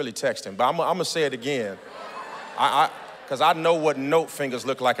down, you're really texting, but I'm gonna say it again. Because I know what note fingers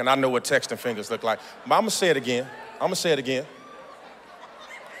look like and I know what texting fingers look like. But I'm gonna say it again.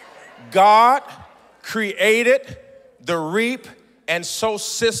 God created the reap and sow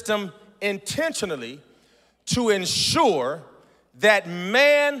system intentionally to ensure that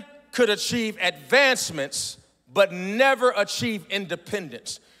man could achieve advancements but never achieve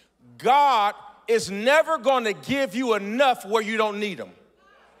independence. God is never going to give you enough where you don't need them.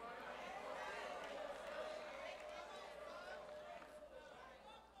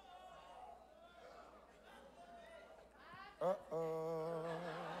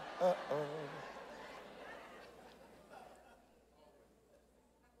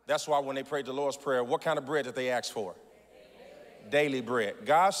 That's why when they prayed the Lord's Prayer, what kind of bread did they ask for? Daily bread.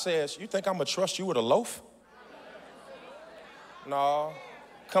 God says, you think I'm going to trust you with a loaf? No.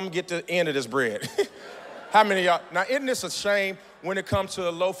 Come get the end of this bread. How many of y'all? Now, isn't this a shame when it comes to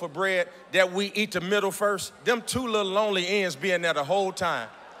a loaf of bread that we eat the middle first? Them two little lonely ends being there the whole time.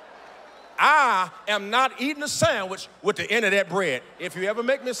 I am not eating a sandwich with the end of that bread. If you ever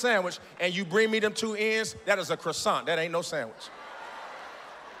make me a sandwich and you bring me them two ends, that is a croissant. That ain't no sandwich.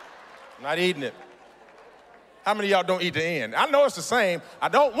 I'm not eating it. How many of y'all don't eat the end? I know it's the same. I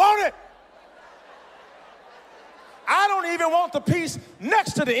don't want it. I don't even want the piece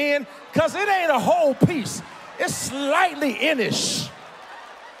next to the end because it ain't a whole piece. It's slightly inish.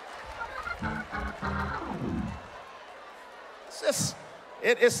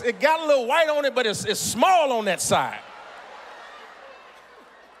 It got a little white on it, but it's small on that side.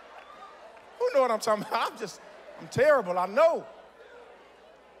 Who know what I'm talking about? I'm terrible, I know.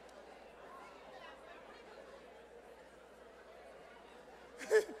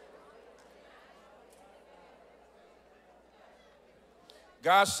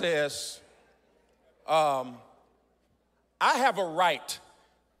 God says, I have a right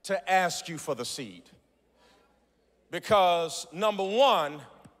to ask you for the seed. Because, number one,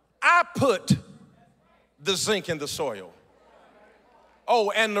 I put the zinc in the soil.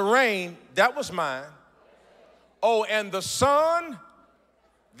 Oh, and the rain, that was mine. Oh, and the sun,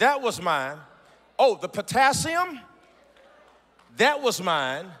 that was mine. Oh, the potassium, that was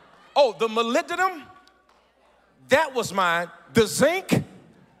mine. Oh, the molybdenum, that was mine. The zinc,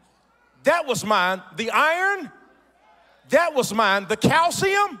 that was mine. The iron, that was mine. The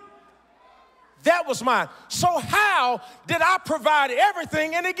calcium, that was mine. So how did I provide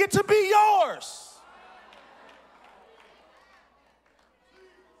everything and it get to be yours?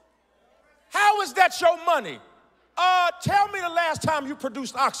 How is that your money? Tell me the last time you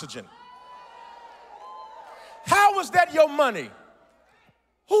produced oxygen. How is that your money?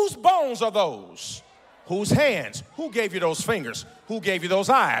 Whose bones are those? Whose hands? Who gave you those fingers? Who gave you those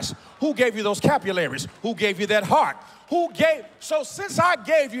eyes? Who gave you those capillaries? Who gave you that heart? So since I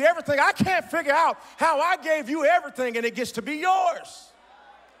gave you everything, I can't figure out how I gave you everything and it gets to be yours.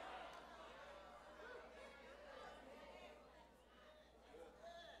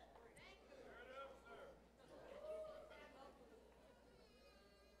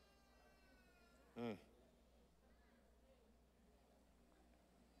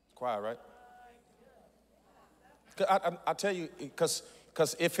 Quiet, right? I tell you, because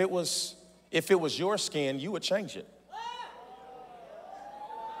if it was your skin, you would change it.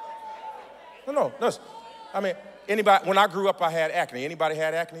 No. I mean, anybody, when I grew up, I had acne. Anybody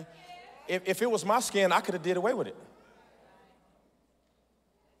had acne? If it was my skin, I could have did away with it.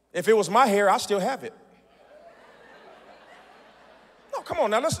 If it was my hair, I still have it. No, come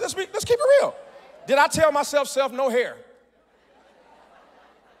on now, let's keep it real. Did I tell myself, no hair?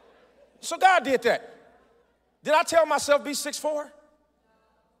 So God did that. Did I tell myself be 6'4"?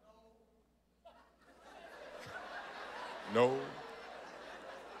 No.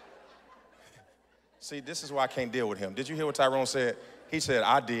 See, this is why I can't deal with him. Did you hear what Tyrone said? He said,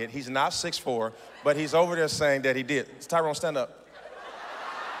 I did. He's not 6'4", but he's over there saying that he did. Tyrone, stand up.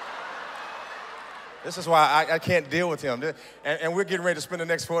 This is why I can't deal with him. And we're getting ready to spend the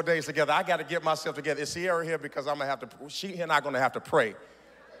next 4 days together. I got to get myself together. Is Sierra here? Because I'm going to have to, she and I are going to have to pray.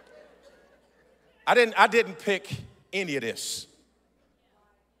 I didn't pick any of this.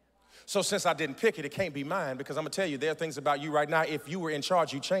 So since I didn't pick it, it can't be mine because I'm going to tell you, there are things about you right now, if you were in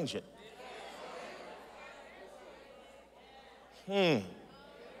charge, you'd change it.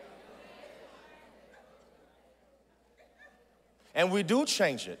 And we do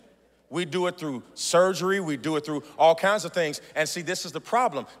change it. We do it through surgery. We do it through all kinds of things. And see, this is the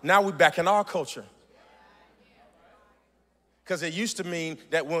problem. Now we're back in our culture. Because it used to mean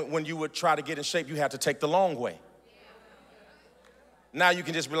that when you would try to get in shape, you had to take the long way. Now you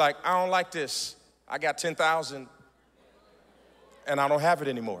can just be like, I don't like this. I got 10,000 and I don't have it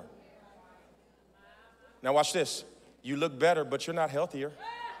anymore. Now watch this. You look better, but you're not healthier.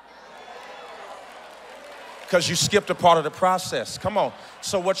 Because you skipped a part of the process. Come on.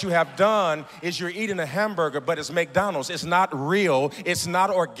 So what you have done is you're eating a hamburger, but it's McDonald's. It's not real. It's not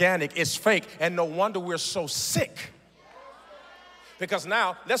organic. It's fake. And no wonder we're so sick. Because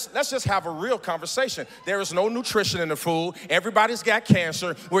now, let's just have a real conversation. There is no nutrition in the food. Everybody's got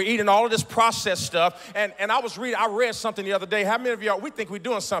cancer. We're eating all of this processed stuff. And I read something the other day. How many of y'all, we think we're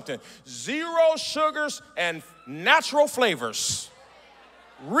doing something? 0 sugars and natural flavors.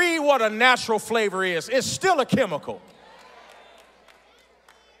 Read what a natural flavor is. It's still a chemical.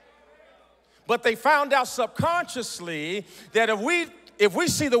 But they found out subconsciously that if we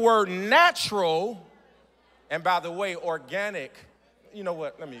see the word natural, and by the way, organic, you know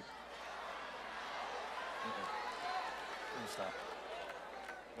what, let me stop.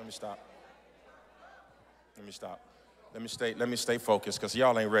 Let me stay focused, because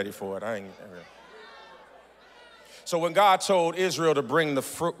y'all ain't ready for it. I ain't ready. So when God told Israel to bring the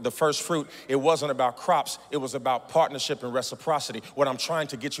first fruit, it wasn't about crops. It was about partnership and reciprocity. What I'm trying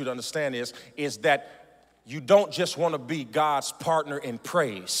to get you to understand is that you don't just want to be God's partner in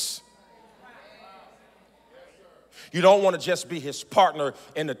praise. You don't want to just be his partner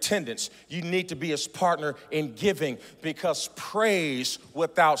in attendance. You need to be his partner in giving, because praise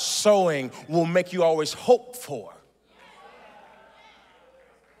without sowing will make you always hope for.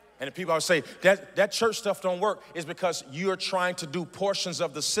 And the people always say, that church stuff don't work, is because you're trying to do portions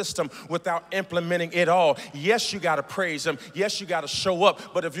of the system without implementing it all. Yes, you got to praise him. Yes, you got to show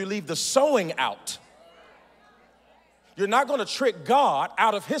up. But if you leave the sowing out, you're not going to trick God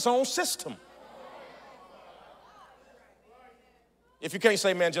out of his own system. If you can't say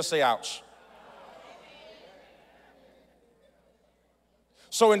amen, just say ouch.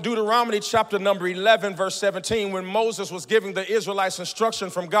 So in Deuteronomy chapter number 11, verse 17, when Moses was giving the Israelites instruction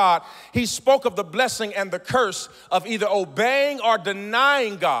from God, he spoke of the blessing and the curse of either obeying or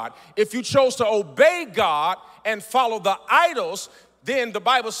denying God. If you chose to obey God and follow the idols, then the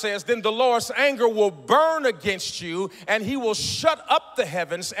Bible says, then the Lord's anger will burn against you, and he will shut up the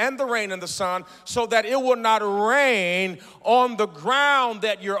heavens and the rain and the sun, so that it will not rain on the ground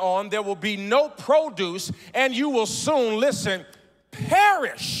that you're on. There will be no produce, and you will soon, listen,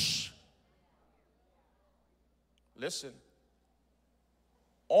 perish. Listen,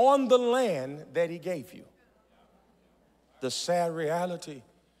 on the land that he gave you. The sad reality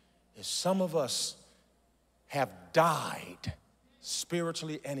is some of us have died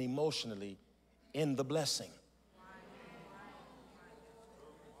spiritually and emotionally in the blessing.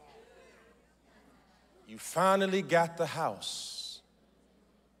 You finally got the house,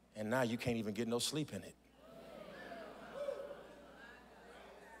 and now you can't even get no sleep in it.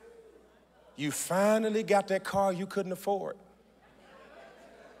 You finally got that car you couldn't afford,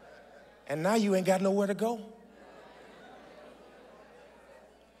 and now you ain't got nowhere to go.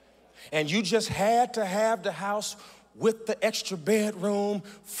 And you just had to have the house with the extra bedroom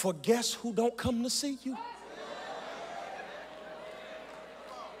for guests who don't come to see you.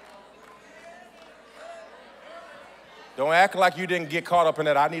 Don't act like you didn't get caught up in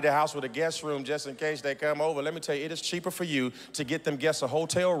that. I need a house with a guest room just in case they come over. Let me tell you, it is cheaper for you to get them guests a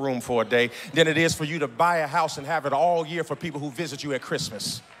hotel room for a day than it is for you to buy a house and have it all year for people who visit you at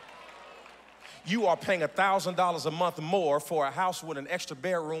Christmas. You are paying $1,000 a month more for a house with an extra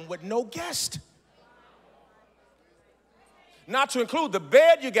bedroom with no guest. Not to include the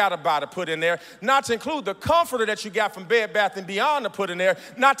bed you got to buy to put in there. Not to include the comforter that you got from Bed Bath & Beyond to put in there.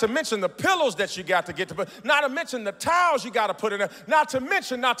 Not to mention the pillows that you got to get to put. Not to mention the towels you got to put in there. Not to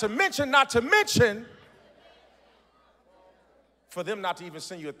mention, for them not to even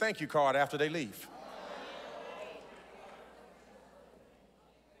send you a thank you card after they leave.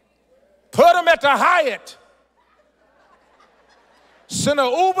 Put them at the Hyatt. Send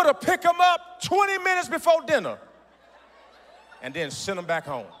an Uber to pick them up 20 minutes before dinner. And then send them back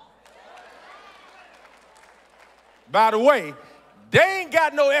home. By the way, they ain't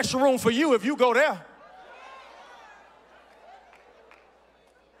got no extra room for you if you go there.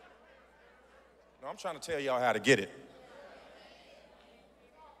 No, I'm trying to tell y'all how to get it.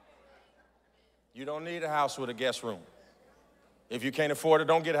 You don't need a house with a guest room. If you can't afford it,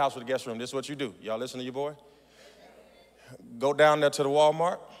 don't get a house with a guest room. This is what you do. Y'all listen to your boy? Go down there to the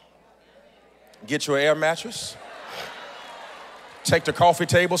Walmart. Get your air mattress. Take the coffee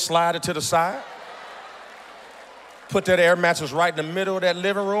table, slide it to the side. Put that air mattress right in the middle of that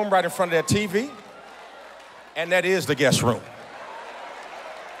living room, right in front of that TV. And that is the guest room.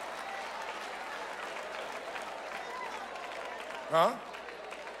 Huh?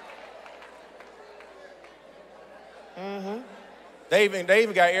 Mm-hmm. They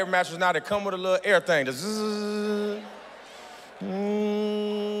even got air mattresses now that come with a little air thing. The zzz.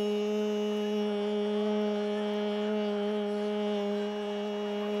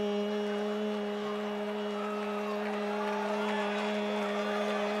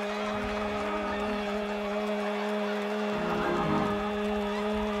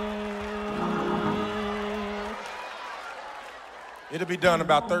 It'll be done in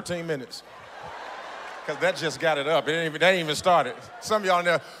about 13 minutes. Because that just got it up. That ain't even started. Some of y'all in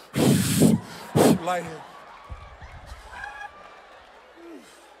there, like,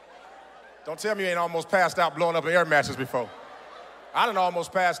 don't tell me you ain't almost passed out blowing up an air mattress before. I done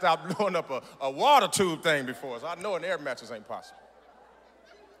almost passed out blowing up a water tube thing before, so I know an air mattress ain't possible.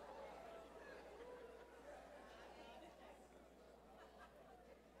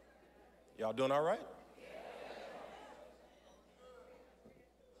 Y'all doing all right?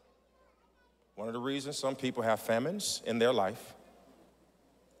 One of the reasons some people have famines in their life,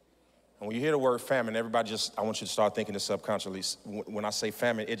 and when you hear the word famine, everybody I want you to start thinking this subconsciously. When I say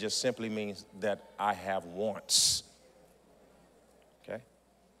famine, it just simply means that I have wants. Okay?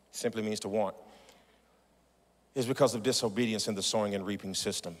 Simply means to want. It's because of disobedience in the sowing and reaping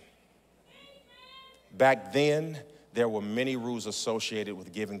system. Back then, there were many rules associated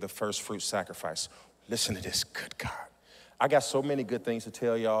with giving the first fruit sacrifice. Listen to this, good God. I got so many good things to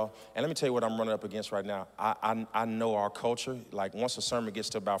tell y'all. And let me tell you what I'm running up against right now. I know our culture, like once a sermon gets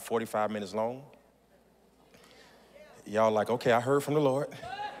to about 45 minutes long, y'all like, okay, I heard from the Lord.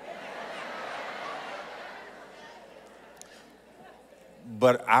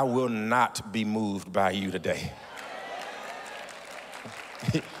 But I will not be moved by you today.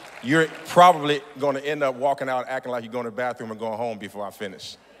 You're probably going to end up walking out acting like you're going to the bathroom and going home before I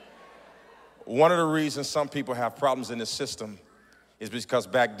finish. One of the reasons some people have problems in this system is because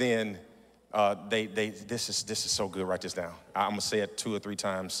back then, this is so good, write this down. I'm going to say it 2 or 3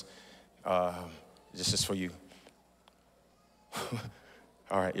 times. This is for you.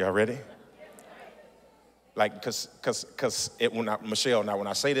 All right, y'all ready? Like, Michelle, now when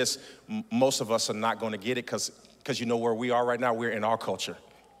I say this, most of us are not going to get it because you know where we are right now, we're in our culture.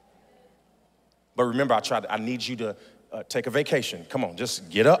 But remember, I need you to take a vacation. Come on, just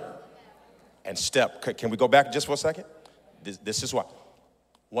get up and step. Can we go back just for a second? This is why.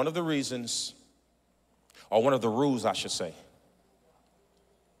 One of the reasons, or one of the rules, I should say,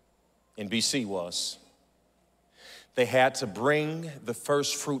 in BC was they had to bring the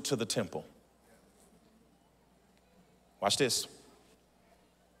first fruit to the temple. Watch this.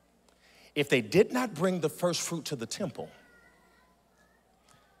 If they did not bring the first fruit to the temple,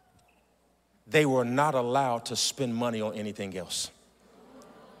 they were not allowed to spend money on anything else.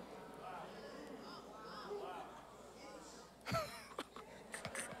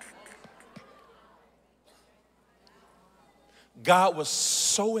 God was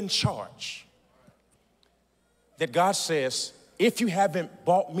so in charge that God says, if you haven't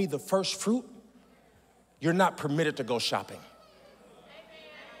bought me the first fruit, you're not permitted to go shopping.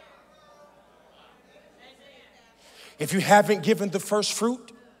 If you haven't given the first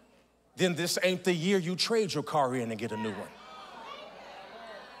fruit, then this ain't the year you trade your car in and get a new one.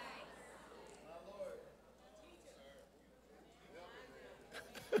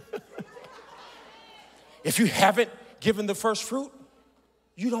 If you haven't given the first fruit,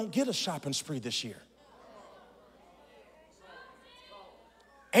 you don't get a shopping spree this year.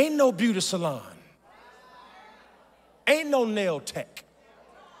 Ain't no beauty salon. Ain't no nail tech.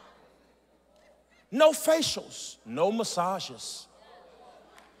 No facials, no massages,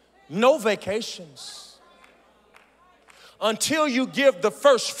 no vacations. Until you give the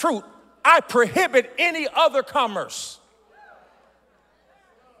first fruit, I prohibit any other commerce.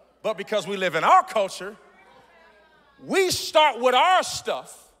 But because we live in our culture, we start with our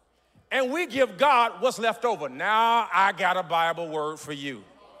stuff and we give God what's left over. Now I got a Bible word for you.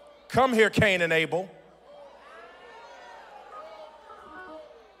 Come here, Cain and Abel.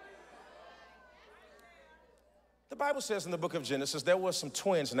 The Bible says in the book of Genesis, there were some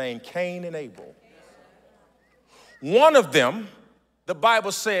twins named Cain and Abel. One of them, the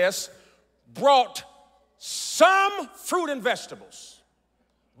Bible says, brought some fruit and vegetables.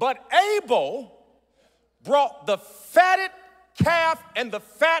 But Abel brought the fatted calf and the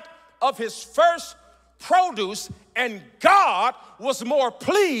fat of his first produce, and God was more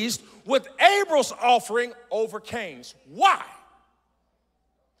pleased with Abel's offering over Cain's. Why?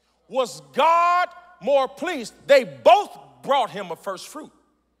 Was God more pleased? They both brought him a first fruit.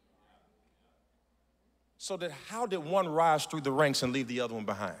 So how did one rise through the ranks and leave the other one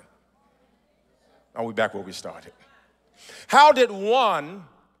behind? Are we back where we started? How did one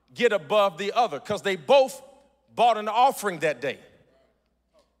get above the other? Because they both bought an offering that day.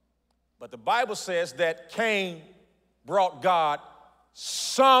 But the Bible says that Cain brought God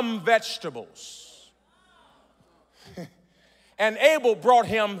some vegetables. And Abel brought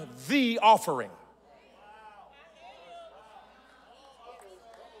him the offering.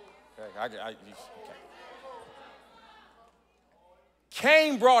 Okay.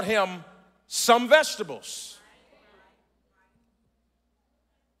 Cain brought him some vegetables.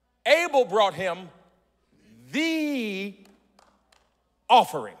 Abel brought him the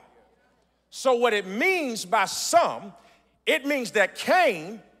offering. So what it means by some, it means that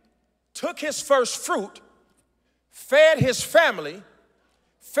Cain took his first fruit, fed his family,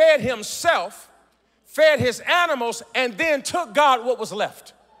 fed himself, fed his animals, and then took God what was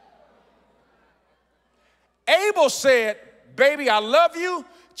left. Abel said, baby, I love you.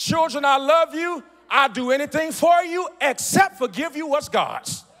 Children, I love you. I'll do anything for you except for give you what's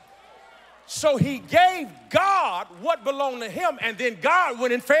God's. So he gave God what belonged to him, and then God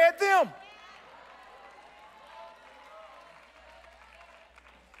went and fed them.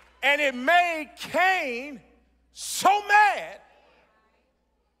 And it made Cain so mad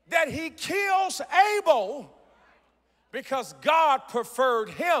that he kills Abel because God preferred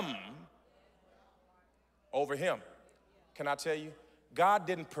him over him. Can I tell you? God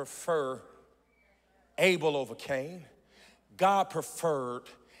didn't prefer Abel over Cain. God preferred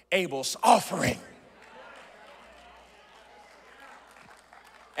Abel's offering.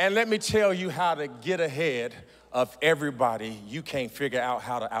 And let me tell you how to get ahead of everybody you can't figure out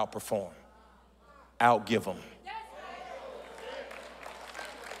how to outperform. Outgive them.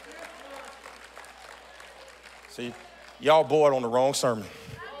 See, y'all bored on the wrong sermon.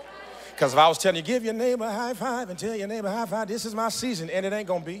 Because if I was telling you, give your neighbor a high five and tell your neighbor high five, this is my season, and it ain't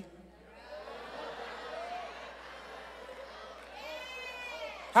gonna be.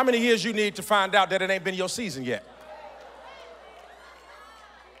 How many years you need to find out that it ain't been your season yet?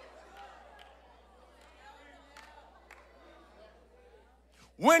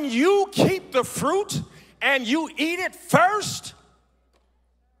 When you keep the fruit and you eat it first,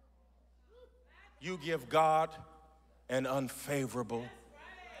 you give God an unfavorable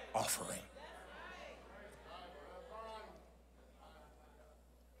offering.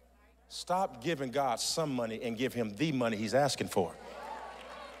 Stop giving God some money and give him the money he's asking for.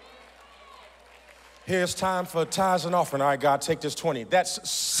 Here's time for tithes and offering. All right, God, take this 20. That's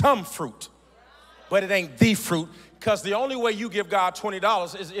some fruit, but it ain't the fruit, because the only way you give God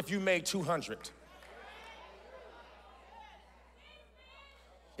 $20 is if you made 200.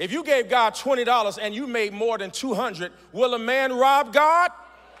 If you gave God $20 and you made more than 200, will a man rob God?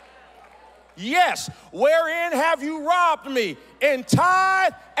 Yes. Wherein have you robbed me? In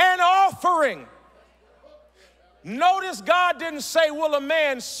tithe and offering. Notice God didn't say, will a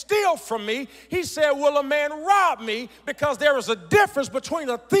man steal from me? He said, will a man rob me? Because there is a difference between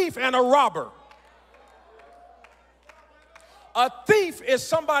a thief and a robber. A thief is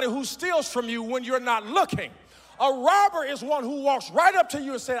somebody who steals from you when you're not looking. A robber is one who walks right up to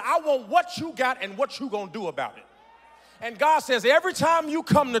you and says, I want what you got and what you gonna do about it. And God says, every time you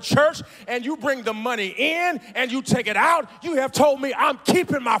come to church and you bring the money in and you take it out, you have told me I'm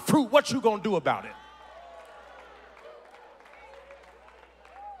keeping my fruit. What you gonna do about it?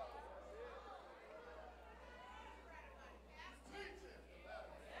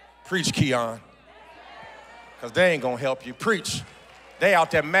 Preach, Keion, because they ain't gonna help you. Preach. They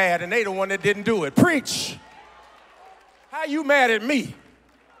out there mad and they the one that didn't do it. Preach. How you mad at me?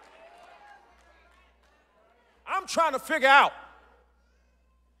 I'm trying to figure out,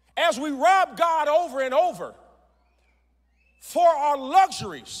 as we rob God over and over for our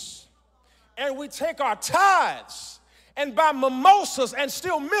luxuries, and we take our tithes and buy mimosas and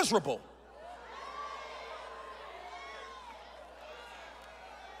still miserable.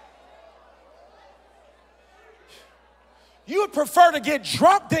 You would prefer to get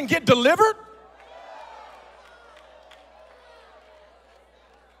drunk than get delivered?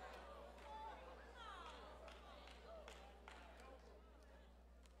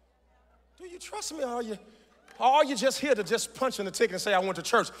 Do you trust me, or are you just here to just punch in the ticket and say, I went to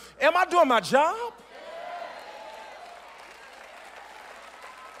church? Am I doing my job?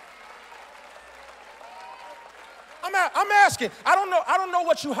 I'm asking. I don't know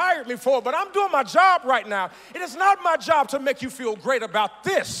what you hired me for, but I'm doing my job right now. It is not my job to make you feel great about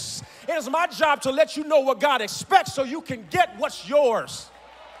this. It is my job to let you know what God expects so you can get what's yours.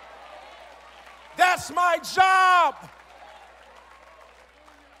 That's my job.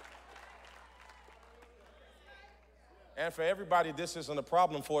 And for everybody this isn't a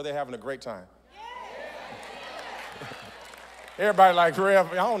problem for, they're having a great time. Everybody like,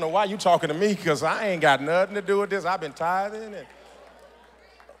 Rev, I don't know why you talking to me, because I ain't got nothing to do with this. I've been tithing.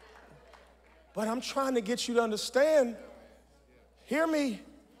 But I'm trying to get you to understand. Hear me.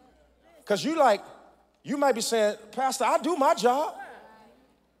 Because you might be saying, Pastor, I do my job.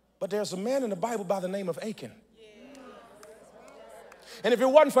 But there's a man in the Bible by the name of Achan. And if it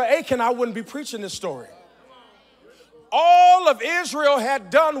wasn't for Achan, I wouldn't be preaching this story. All of Israel had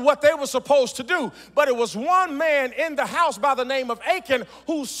done what they were supposed to do, but it was one man in the house by the name of Achan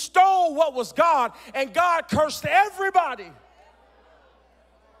who stole what was God, and God cursed everybody.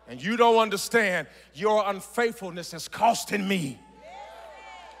 And you don't understand, your unfaithfulness is costing me.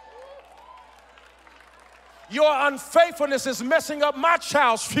 Your unfaithfulness is messing up my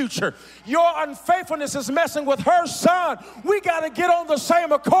child's future. Your unfaithfulness is messing with her son. We got to get on the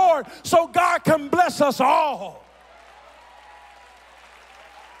same accord so God can bless us all.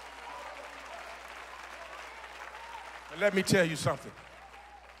 And let me tell you something.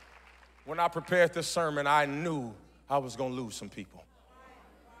 When I prepared this sermon, I knew I was going to lose some people.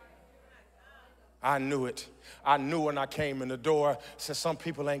 I knew it. I knew when I came in the door, said some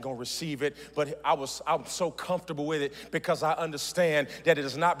people ain't gonna receive it, but I'm so comfortable with it because I understand that it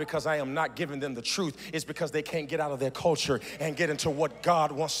is not because I am not giving them the truth, it's because they can't get out of their culture and get into what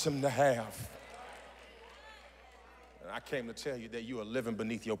God wants them to have. And I came to tell you that you are living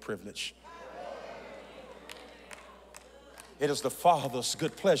beneath your privilege. It is the Father's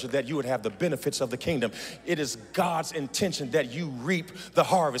good pleasure that you would have the benefits of the kingdom. It is God's intention that you reap the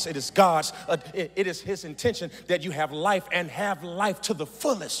harvest. It is his intention that you have life and have life to the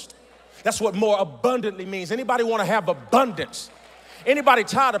fullest. That's what more abundantly means. Anybody want to have abundance? Anybody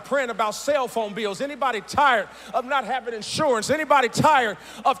tired of praying about cell phone bills? Anybody tired of not having insurance? Anybody tired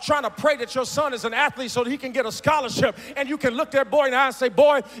of trying to pray that your son is an athlete so that he can get a scholarship and you can look that boy in the eye and say,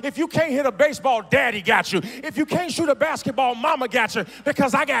 boy, if you can't hit a baseball, daddy got you. If you can't shoot a basketball, mama got you,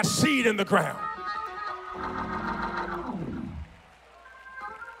 because I got seed in the ground.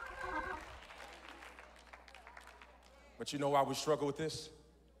 But you know why we struggle with this?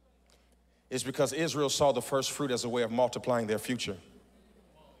 It's because Israel saw the first fruit as a way of multiplying their future.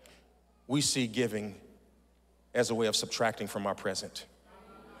 We see giving as a way of subtracting from our present.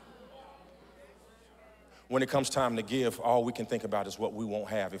 When it comes time to give, all we can think about is what we won't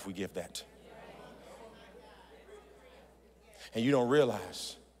have if we give that. And you don't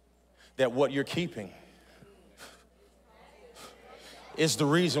realize that what you're keeping is the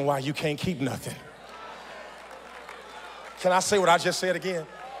reason why you can't keep nothing. Can I say what I just said again?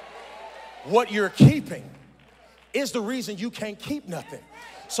 What you're keeping is the reason you can't keep nothing.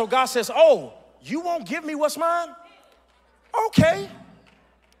 So God says, oh, you won't give me what's mine? Okay.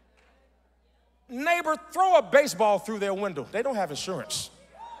 Neighbor, throw a baseball through their window. They don't have insurance.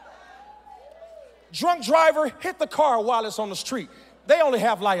 Drunk driver, hit the car while it's on the street. They only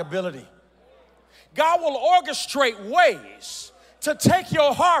have liability. God will orchestrate ways to take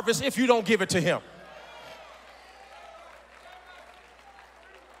your harvest if you don't give it to him.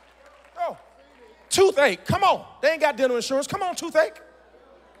 Oh, toothache, come on. They ain't got dental insurance. Come on, toothache.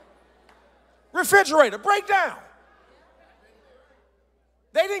 Refrigerator, break down.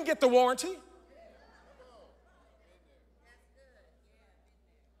 They didn't get the warranty.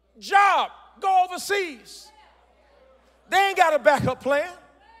 Job, go overseas. They ain't got a backup plan.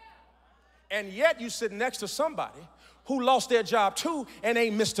 And yet you sit next to somebody who lost their job too and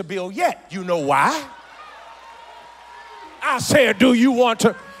ain't missed a bill yet. You know why? I said, do you want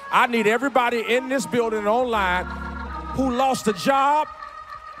to? I need everybody in this building and online who lost a job,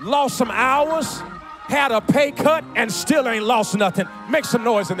 lost some hours, had a pay cut, and still ain't lost nothing. Make some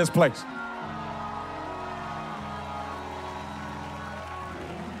noise in this place.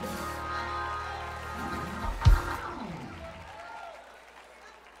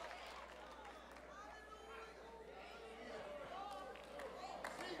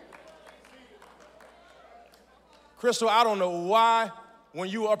 Crystal, I don't know why when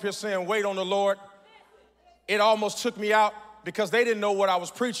you were up here saying, wait on the Lord, it almost took me out because they didn't know what I was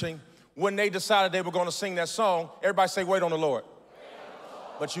preaching when they decided they were going to sing that song. Everybody say, wait on the Lord.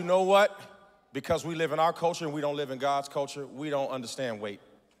 But you know what? Because we live in our culture and we don't live in God's culture, we don't understand wait.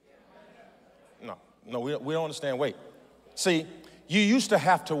 No, we don't understand wait. See, you used to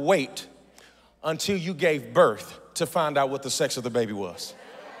have to wait until you gave birth to find out what the sex of the baby was.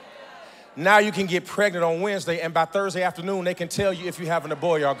 Now you can get pregnant on Wednesday, and by Thursday afternoon, they can tell you if you're having a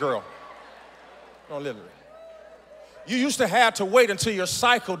boy or a girl. No, literally. You used to have to wait until your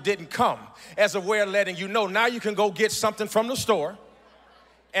cycle didn't come as a way of letting you know. Now you can go get something from the store.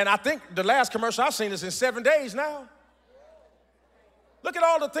 And I think the last commercial I've seen is in 7 days now. Look at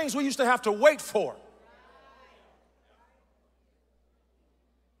all the things we used to have to wait for.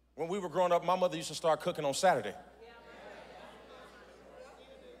 When we were growing up, my mother used to start cooking on Saturday.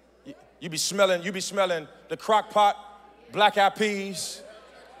 You be smelling the crock pot, black-eyed peas,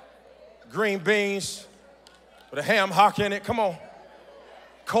 green beans with a ham hock in it. Come on.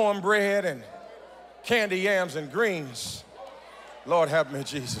 Cornbread and candy yams and greens. Lord help me,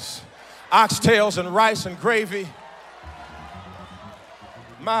 Jesus. Oxtails and rice and gravy.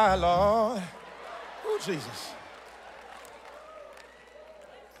 My Lord. Oh, Jesus.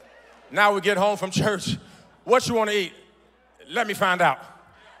 Now we get home from church. What you want to eat? Let me find out.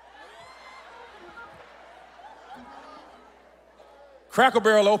 Cracker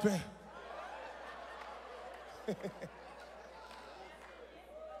Barrel open. We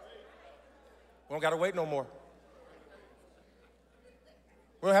don't got to wait no more.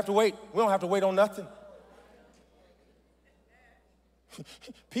 We don't have to wait. We don't have to wait on nothing.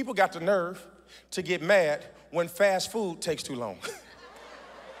 People got the nerve to get mad when fast food takes too long.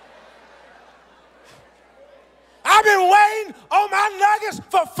 I've been waiting on my nuggets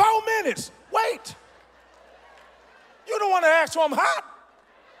for 4 minutes. Wait. You don't want to ask for them hot.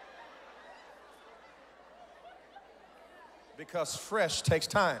 Because fresh takes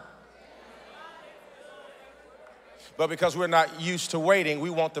time. But because we're not used to waiting, we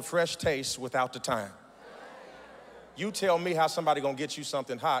want the fresh taste without the time. You tell me how somebody gonna get you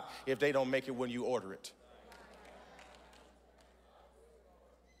something hot if they don't make it when you order it.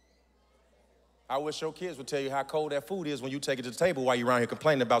 I wish your kids would tell you how cold that food is when you take it to the table while you're around here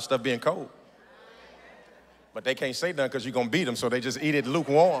complaining about stuff being cold. But they can't say nothing because you're gonna beat them, so they just eat it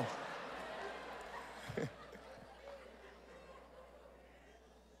lukewarm.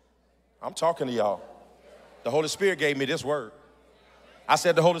 I'm talking to y'all. The Holy Spirit gave me this word. I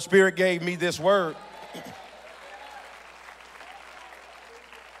said the Holy Spirit gave me this word.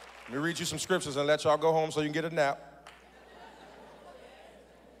 Let me read you some scriptures and let y'all go home so you can get a nap.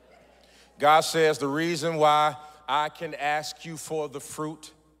 God says the reason why I can ask you for the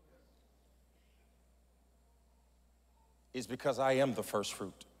fruit is because I am the first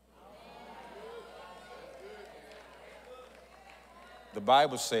fruit. The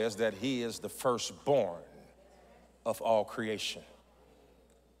Bible says that he is the firstborn of all creation.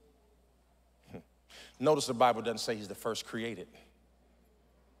 Notice the Bible doesn't say he's the first created.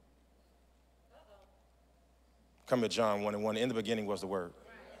 Come to John 1:1. In the beginning was the Word.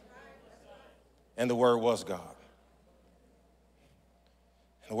 And the Word was God.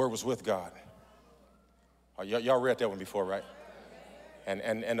 And the Word was with God. Oh, y'all read that one before, right?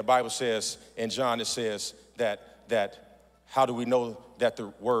 And the Bible says, in John it says that how do we know that the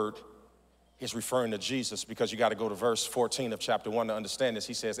Word is referring to Jesus? Because you got to go to verse 14 of chapter 1 to understand this.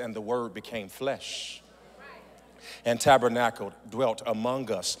 He says, and the Word became flesh and tabernacled, dwelt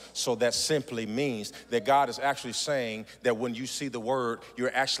among us. So that simply means that God is actually saying that when you see the Word,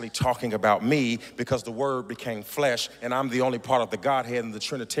 you're actually talking about me, because the Word became flesh, and I'm the only part of the Godhead in the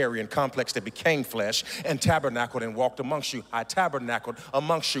Trinitarian complex that became flesh and tabernacled and walked amongst you. I tabernacled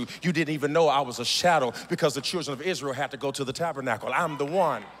amongst you. You didn't even know I was a shadow because the children of Israel had to go to the tabernacle. I'm the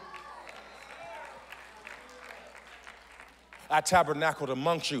one. I tabernacled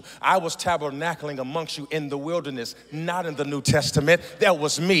amongst you. I was tabernacling amongst you in the wilderness, not in the New Testament. That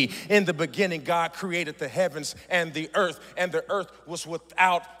was me. In the beginning, God created the heavens and the earth was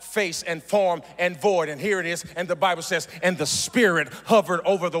without face and form and void. And here it is. And the Bible says, and the Spirit hovered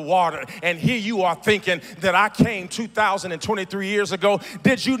over the water. And here you are thinking that I came 2,023 years ago.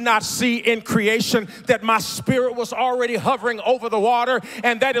 Did you not see in creation that my Spirit was already hovering over the water?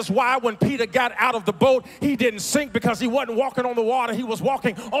 And that is why when Peter got out of the boat, he didn't sink, because he wasn't walking on the water, he was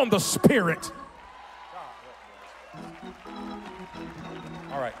walking on the Spirit.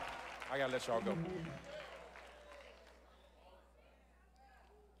 All right, I gotta let y'all go.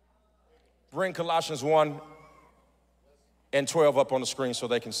 Bring Colossians 1:12 up on the screen so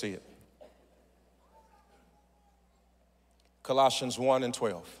they can see it. Colossians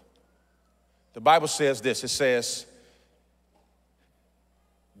 1:12. The Bible says this. It says,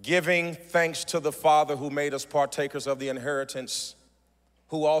 giving thanks to the Father who made us partakers of the inheritance,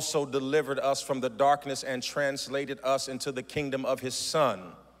 who also delivered us from the darkness and translated us into the kingdom of his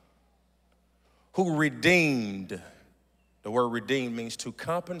Son, who redeemed. The word redeemed means to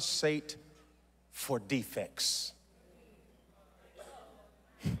compensate for defects.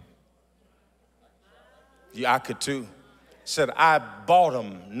 Yeah, I could too. Said, I bought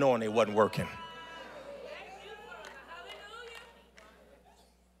them knowing they wasn't working.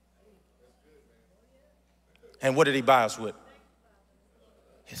 And what did he buy us with?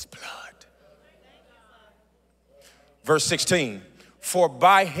 His blood. Verse 16, for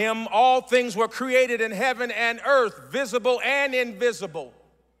by him all things were created in heaven and earth, visible and invisible,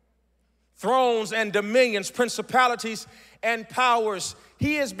 thrones and dominions, principalities and powers.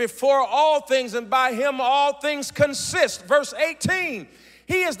 He is before all things, and by him all things consist. Verse 18,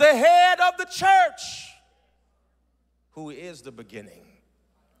 he is the head of the church, who is the beginning,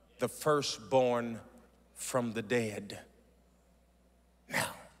 the firstborn from the dead.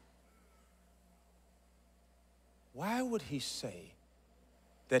 Now, why would he say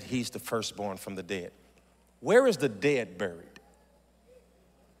that he's the firstborn from the dead. Where is the dead buried?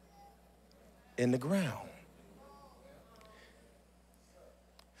 In the ground.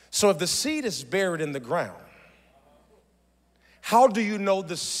 So if the seed is buried in the ground, how do you know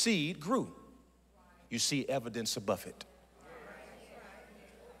the seed grew? You see evidence above it.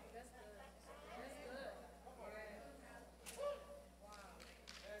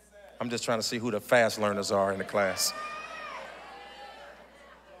 I'm just trying to see who the fast learners are in the class.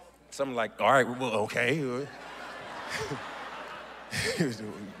 Some like, all right, well, okay.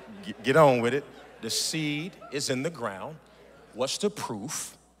 Get on with it. The seed is in the ground. What's the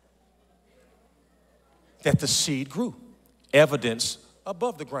proof that the seed grew? Evidence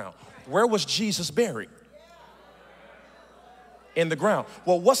above the ground. Where was Jesus buried? In the ground.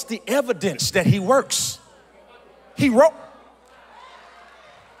 Well, what's the evidence that he works? He wrote.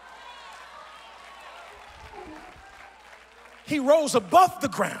 He rose above the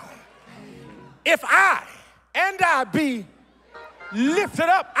ground. If I be lifted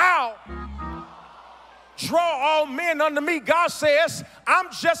up, I'll draw all men unto me. God says,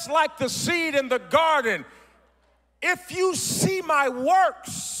 I'm just like the seed in the garden. If you see my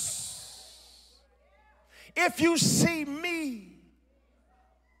works, if you see me,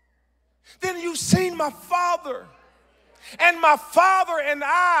 then you've seen my Father. And my Father and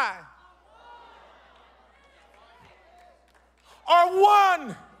I are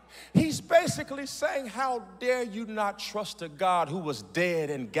one. He's basically saying, how dare you not trust a God who was dead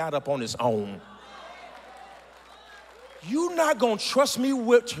and got up on his own? You're not going to trust me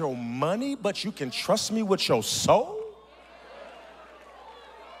with your money, but you can trust me with your soul?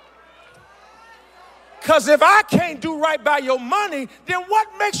 Because if I can't do right by your money, then what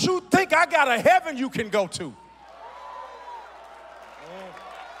makes you think I got a heaven you can go to?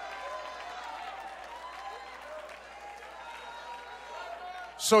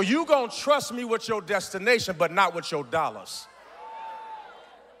 So you gonna trust me with your destination, but not with your dollars.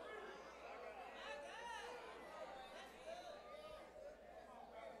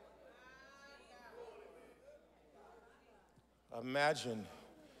 Imagine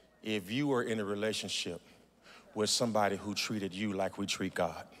if you were in a relationship with somebody who treated you like we treat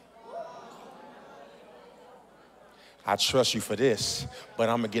God. I trust you for this, but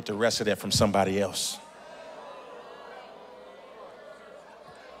I'm gonna get the rest of that from somebody else.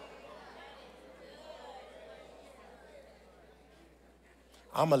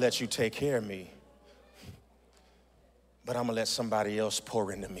 I'm gonna let you take care of me, but I'm gonna let somebody else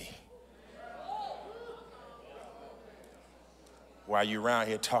pour into me. While you're around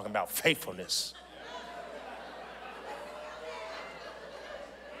here talking about faithfulness.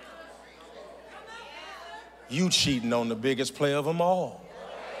 You cheating on the biggest player of them all.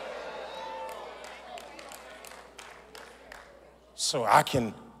 So I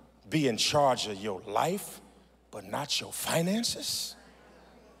can be in charge of your life, but not your finances?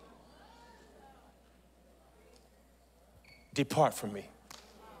 Depart from me.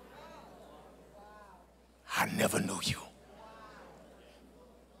 I never knew you.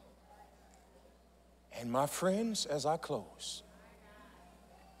 And my friends, as I close,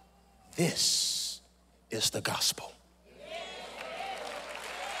 this is the gospel.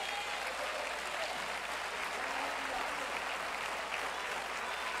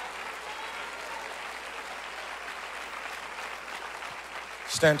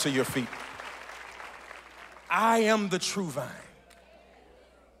 Stand to your feet. I am the true vine.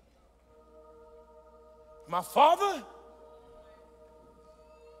 My Father,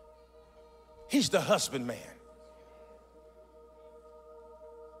 he's the husbandman.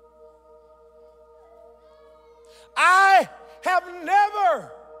 I have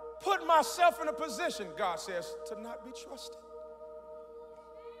never put myself in a position, God says, to not be trusted.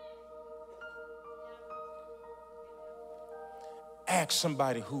 Ask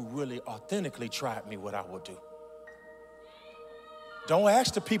somebody who really authentically tried me what I would do. Don't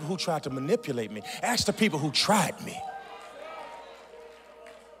ask the people who tried to manipulate me. Ask the people who tried me.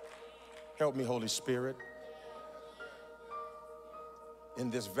 Help me, Holy Spirit, in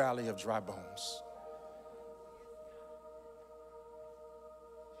this valley of dry bones.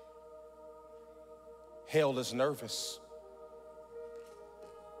 Hell is nervous.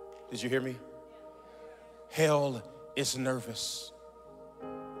 Did you hear me? Hell is nervous.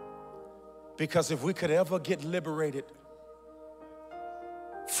 Because if we could ever get liberated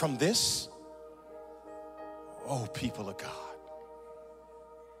from this, oh, people of God,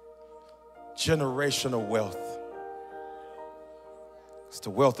 generational wealth. It's the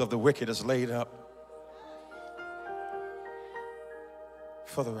wealth of the wicked is laid up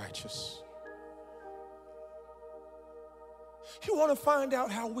for the righteous. You want to find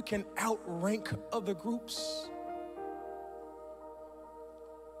out how we can outrank other groups?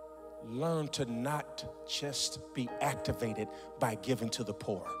 Learn to not just be activated by giving to the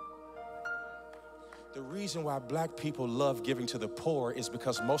poor. The reason why black people love giving to the poor is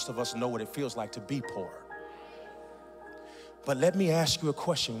because most of us know what it feels like to be poor. But let me ask you a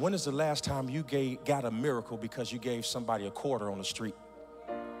question. When is the last time you got a miracle because you gave somebody a quarter on the street?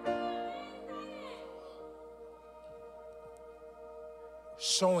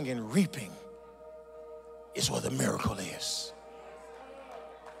 Sowing and reaping is where the miracle is.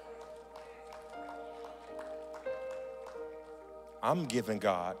 I'm giving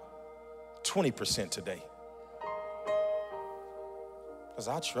God 20% today because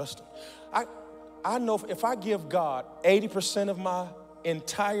I trust him. I know if I give God 80% of my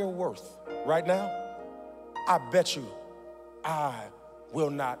entire worth right now, I bet you I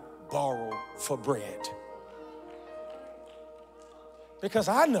will not borrow for bread. Because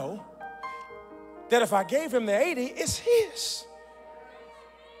I know that if I gave him the 80, it's his.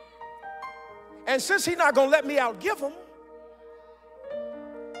 And since he's not going to let me outgive him,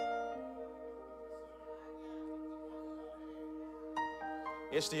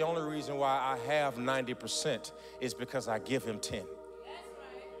 it's the only reason why I have 90% is because I give him 10.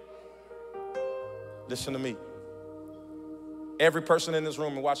 Listen to me. Every person in this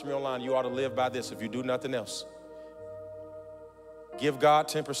room and watching me online, you ought to live by this if you do nothing else. Give God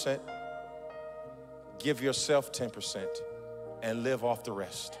 10%, give yourself 10%, and live off the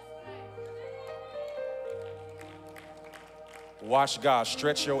rest. Watch God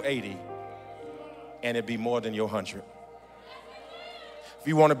stretch your 80, and it be more than your 100. If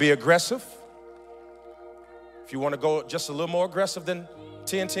you want to be aggressive, if you want to go just a little more aggressive than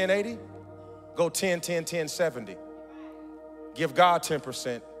 10, 10, 80, go 10, 10, 10, 70. Give God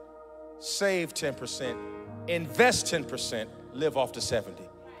 10%, save 10%, invest 10%, live off the 70.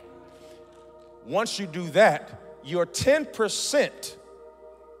 Once you do that, your 10%,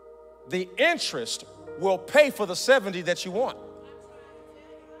 the interest will pay for the 70 that you want.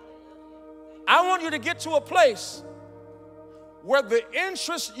 I want you to get to a place where the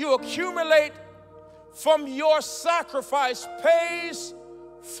interest you accumulate from your sacrifice pays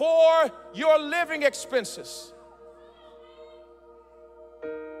for your living expenses.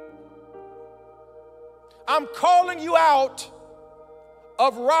 I'm calling you out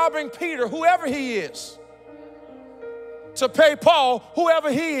of robbing Peter, whoever he is, to pay Paul,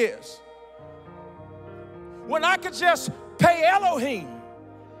 whoever he is. When I could just pay Elohim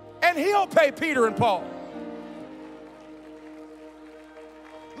and he'll pay Peter and Paul.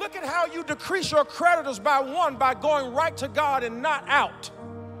 Look at how you decrease your creditors by one by going right to God and not out.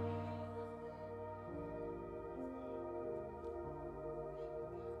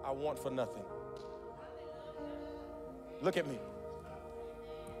 I want for nothing. Look at me.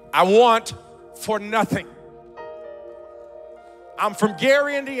 I want for nothing. I'm from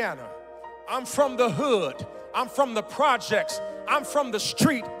Gary, Indiana. I'm from the hood. I'm from the projects. I'm from the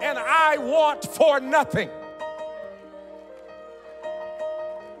street, and I want for nothing.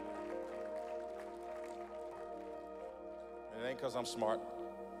 It ain't because I'm smart.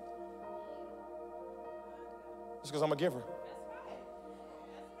 It's because I'm a giver.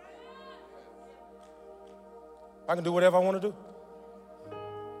 I can do whatever I want to do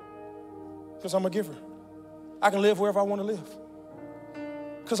because I'm a giver. I can live wherever I want to live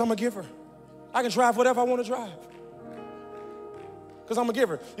because I'm a giver. I can drive whatever I want to drive because I'm a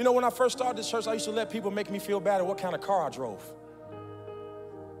giver. You know, when I first started this church, I used to let people make me feel bad at what kind of car I drove.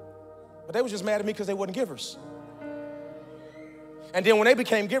 But they were just mad at me because they wasn't givers. And then when they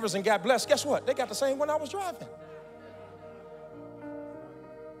became givers and got blessed, guess what? They got the same one I was driving.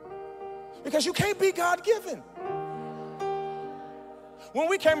 Because you can't be God-given. When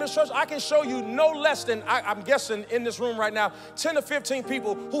we came to church, I can show you no less than, I'm guessing in this room right now, 10 to 15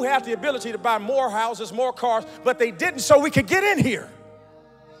 people who have the ability to buy more houses, more cars, but they didn't so we could get in here.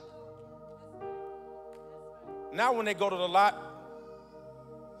 Now when they go to the lot,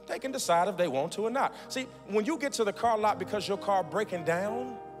 they can decide if they want to or not. See, when you get to the car lot because your car breaking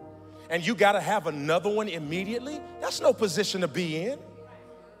down and you got to have another one immediately, that's no position to be in.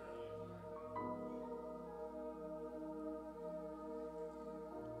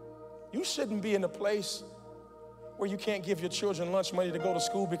 You shouldn't be in a place where you can't give your children lunch money to go to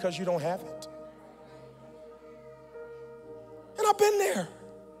school because you don't have it. And I've been there.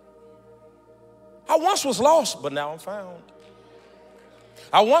 I once was lost, but now I'm found.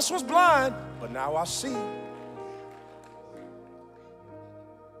 I once was blind, but now I see.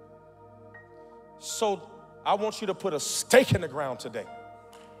 So I want you to put a stake in the ground today.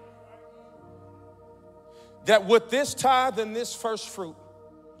 that with this tithe and this first fruit,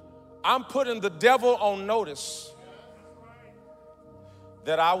 I'm putting the devil on notice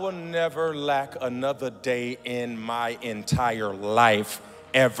that I will never lack another day in my entire life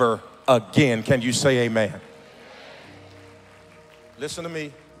ever again. Can you say amen? Listen to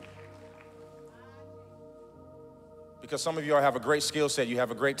me. Because some of you all have a great skill set, you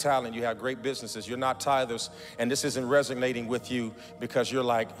have a great talent, you have great businesses, you're not tithers, and this isn't resonating with you because you're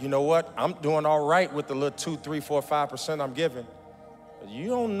like, you know what, I'm doing all right with the little 2, 3, 4, 5% I'm giving. But you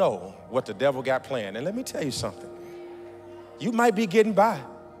don't know what the devil got planned. And let me tell you something. You might be getting by,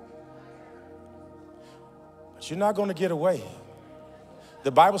 but you're not going to get away.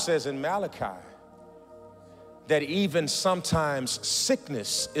 The Bible says in Malachi that even sometimes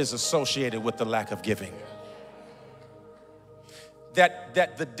sickness is associated with the lack of giving. That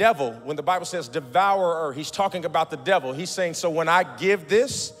the devil, when the Bible says devourer, he's talking about the devil. He's saying, so when I give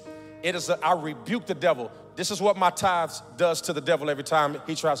this, I rebuke the devil. This is what my tithes does to the devil every time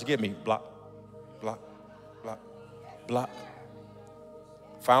he tries to get me. Block, block, block, block.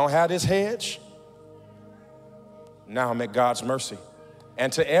 If I don't have this hedge, now I'm at God's mercy.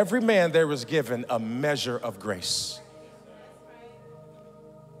 And to every man there is given a measure of grace.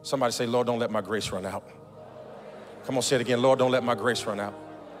 Somebody say, Lord, don't let my grace run out. Come on, say it again. Lord, don't let my grace run out.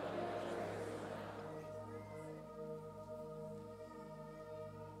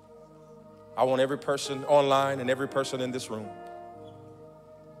 I want every person online and every person in this room.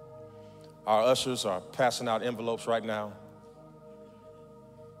 Our ushers are passing out envelopes right now.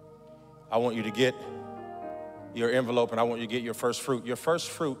 I want you to get your envelope and I want you to get your first fruit. Your first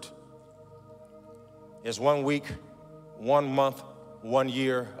fruit is 1 week, 1 month, 1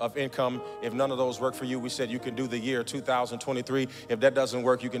 year of income. If none of those work for you, we said you can do the year 2023. If that doesn't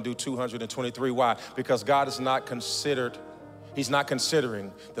work, you can do 223. Why? Because God is not considered, he's not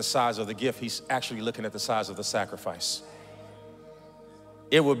considering the size of the gift. He's actually looking at the size of the sacrifice.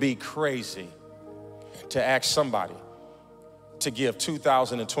 It would be crazy to ask somebody to give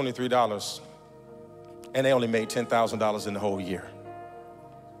 $2,023 and they only made $10,000 in the whole year.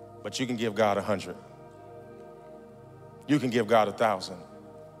 But you can give God 100. You can give God 1,000.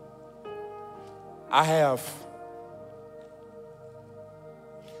 I have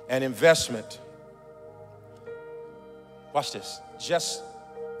an investment. Watch this. Just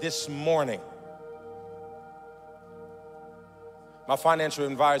this morning, my financial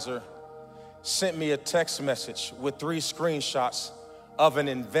advisor sent me a text message with 3 screenshots of an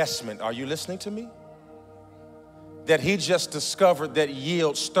investment. Are you listening to me? That he just discovered that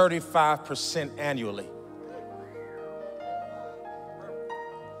yields 35% annually.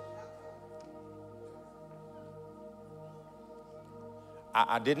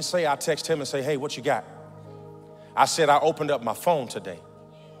 I didn't say I text him and say, hey, what you got? I said I opened up my phone today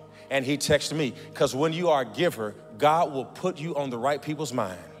and he texted me, because when you are a giver, God will put you on the right people's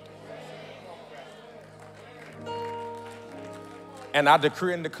mind. And I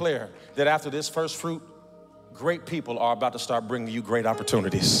decree and declare that after this first fruit, great people are about to start bringing you great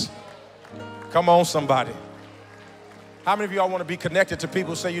opportunities. Come on, somebody. How many of y'all want to be connected to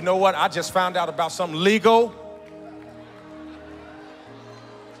people who say, you know what, I just found out about something legal?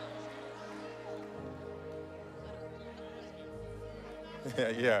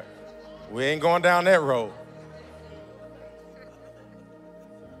 Yeah, we ain't going down that road.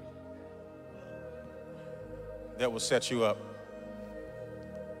 That will set you up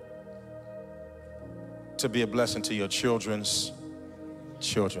to be a blessing to your children's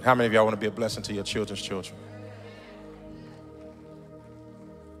children. How many of y'all want to be a blessing to your children's children?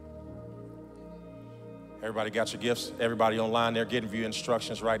 Everybody got your gifts? Everybody online, they're getting you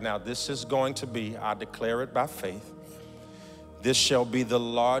instructions right now. This is going to be, I declare it by faith, this shall be the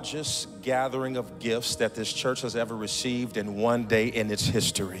largest gathering of gifts that this church has ever received in one day in its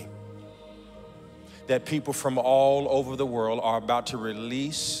history. That people from all over the world are about to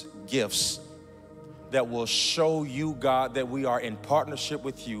release gifts that will show you, God, that we are in partnership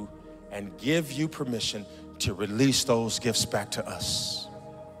with you and give you permission to release those gifts back to us.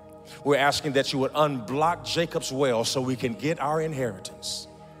 We're asking that you would unblock Jacob's well so we can get our inheritance.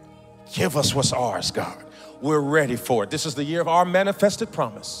 Give us what's ours, God. We're ready for it. This is the year of our manifested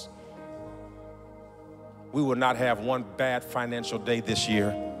promise. We will not have one bad financial day this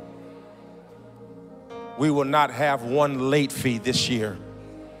year. We will not have one late fee this year.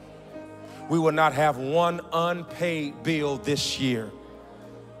 We will not have one unpaid bill this year.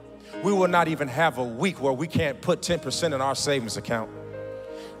 We will not even have a week where we can't put 10% in our savings account.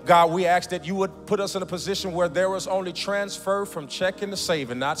 God, we ask that you would put us in a position where there was only transfer from checking to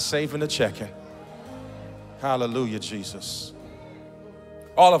saving, not saving to checking. Hallelujah, Jesus.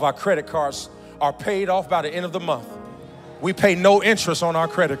 All of our credit cards are paid off by the end of the month. We pay no interest on our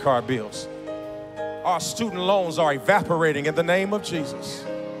credit card bills. Our student loans are evaporating in the name of Jesus.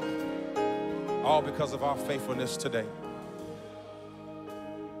 All because of our faithfulness today.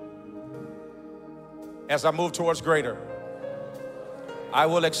 As I move towards greater, I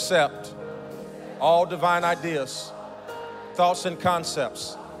will accept all divine ideas, thoughts, and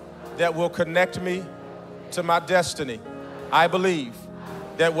concepts that will connect me to my destiny. I believe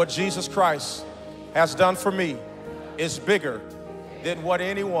that what Jesus Christ has done for me is bigger than what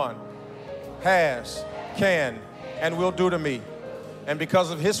anyone has, can, and will do to me. And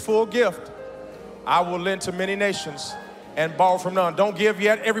because of his full gift, I will lend to many nations and borrow from none. Don't give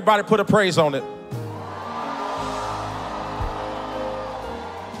yet. Everybody put a praise on it.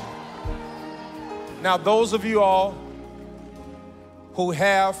 Now, those of you all who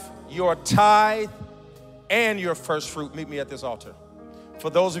have your tithe and your first fruit, meet me at this altar. For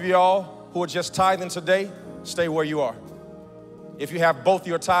those of you all who are just tithing today, stay where you are. If you have both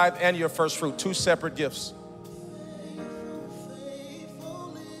your tithe and your first fruit, two separate gifts.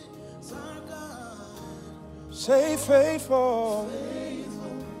 Say faithful.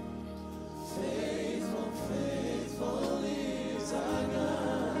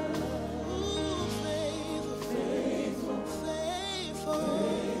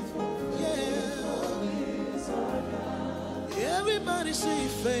 Everybody say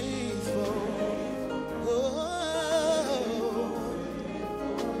faithful. Oh.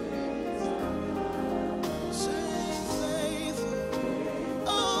 Say faithful.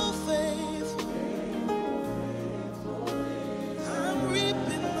 Oh, faithful. I'm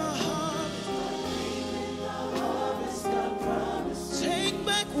reaping the harvest. Take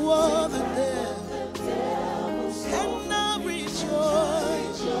back what the devil, and I rejoice.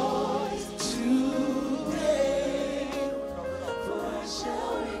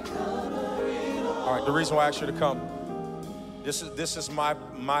 All right, the reason why I asked you to come, this is my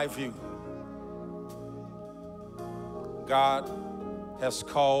view. God has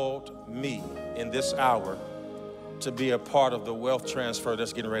called me in this hour to be a part of the wealth transfer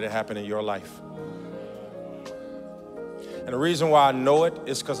that's getting ready to happen in your life. And the reason why I know it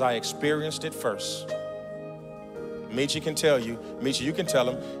is because I experienced it first. Michi can tell you, Michi, you can tell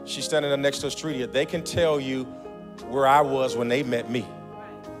them, she's standing there next to a street here. They can tell you where I was when they met me.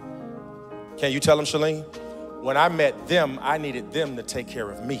 Can you tell them, Shalene? When I met them, I needed them to take care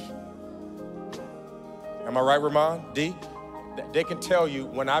of me. Am I right, Ramon? D? They can tell you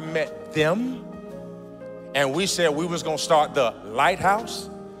when I met them and we said we was gonna start the lighthouse,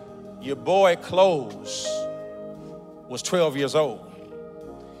 your boy clothes was 12 years old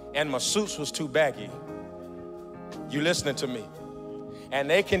and my suits was too baggy. You listening to me? And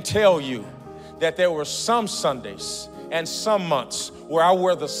they can tell you that there were some Sundays and some months where I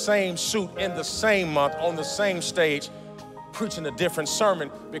wear the same suit in the same month on the same stage, preaching a different sermon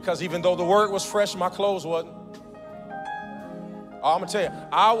because even though the word was fresh, my clothes wasn't. Oh, I'm gonna tell you,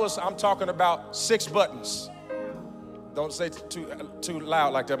 I'm talking about 6 buttons. Don't say too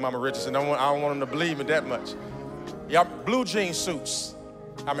loud like that, Mama Richardson. I don't want them to believe me that much. Y'all, blue jean suits.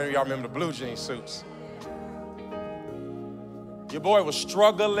 How many of y'all remember the blue jean suits? Your boy was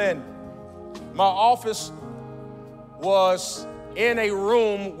struggling. My office was in a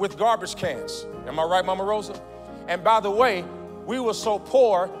room with garbage cans. Am I right, Mama Rosa? And by the way, we were so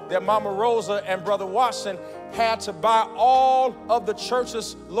poor that Mama Rosa and Brother Watson had to buy all of the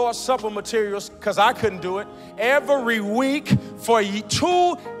church's Lord's Supper materials because I couldn't do it. Every week for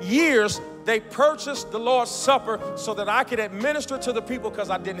 2 years, they purchased the Lord's Supper so that I could administer to the people because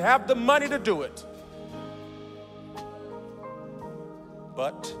I didn't have the money to do it.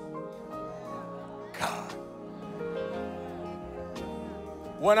 But God.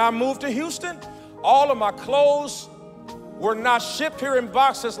 When I moved to Houston, all of my clothes were not shipped here in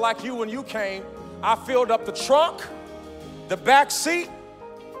boxes like you when you came. I filled up the trunk, the back seat.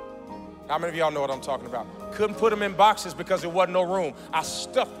 How many of y'all know what I'm talking about? Couldn't put them in boxes because there wasn't no room. I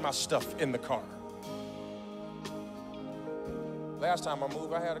stuffed my stuff in the car. Last time I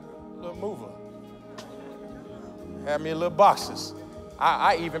moved, I had a little mover. Had me a little boxes.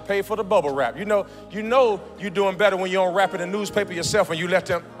 I even paid for the bubble wrap. You know you're doing better when you don't wrap it in newspaper yourself and you let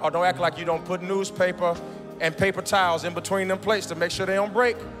them, or don't act like you don't put newspaper and paper towels in between them plates to make sure they don't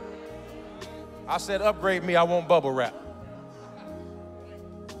break. I said, upgrade me, I want bubble wrap.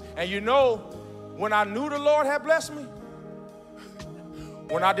 And you know, when I knew the Lord had blessed me,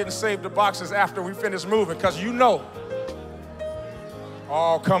 when I didn't save the boxes after we finished moving, because you know,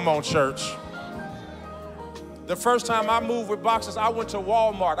 oh, come on, church. The first time I moved with boxes, I went to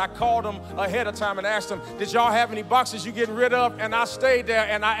Walmart. I called them ahead of time and asked them, did y'all have any boxes you getting rid of? And I stayed there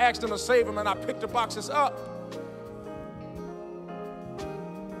and I asked them to save them and I picked the boxes up.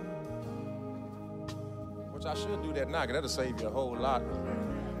 Which I should do that now, because that'll save you a whole lot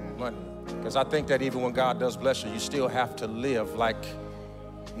of money. Because I think that even when God does bless you, you still have to live like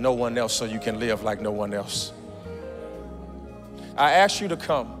no one else so you can live like no one else. I ask you to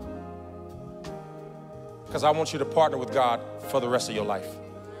come because I want you to partner with God for the rest of your life.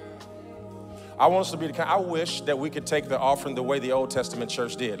 I want us to be the kind. I wish that we could take the offering the way the Old Testament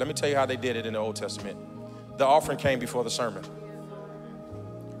church did. Let me tell you how they did it in the Old Testament. The offering came before the sermon.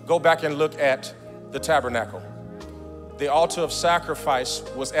 Go back and look at the tabernacle. The altar of sacrifice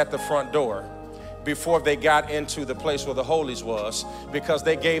was at the front door before they got into the place where the holies was, because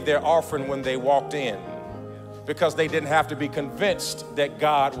they gave their offering when they walked in, because they didn't have to be convinced that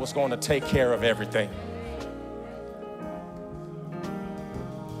God was going to take care of everything.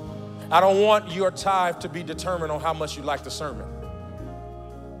 I don't want your tithe to be determined on how much you like the sermon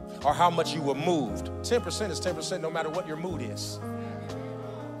or how much you were moved. 10% is 10% no matter what your mood is.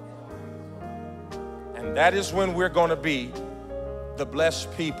 And that is when we're going to be the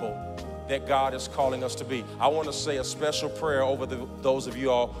blessed people that God is calling us to be. I want to say a special prayer over those of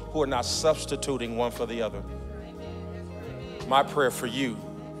you all who are not substituting one for the other. My prayer for you,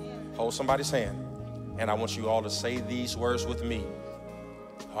 hold somebody's hand, and I want you all to say these words with me.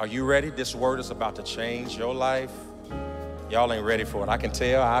 Are you ready? This word is about to change your life. Y'all ain't ready for it. I can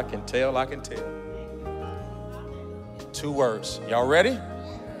tell, I can tell, I can tell. 2 words. Y'all ready?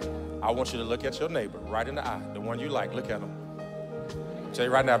 I want you to look at your neighbor right in the eye, the one you like. Look at them. Tell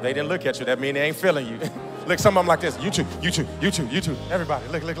you right now, if they didn't look at you, that means they ain't feeling you. Look, some of them like this. You too, you too, you too, you too. Everybody,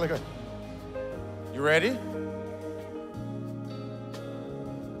 look, look, look. You ready?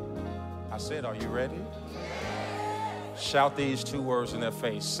 I said, are you ready? Shout these 2 words in their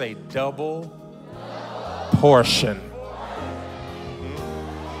face. Say double portion.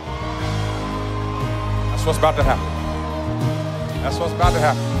 That's what's about to happen. That's what's about to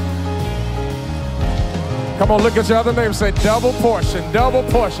happen. Come on, look at your other neighbor and say double portion, double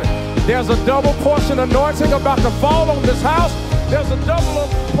portion. There's a double portion anointing about to fall on this house. There's a double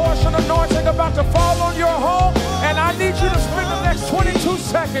portion anointing about to fall on your home. And I need you to spend the next 22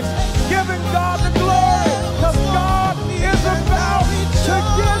 seconds giving God the glory, because God is about to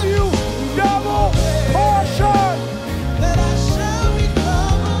give you double portion.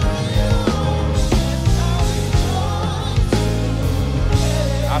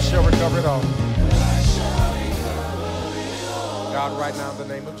 I shall recover it all. God, right now in the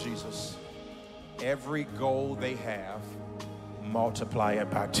name of Jesus, every goal they have, multiply it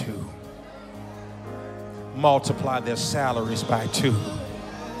by 2. Multiply their salaries by 2.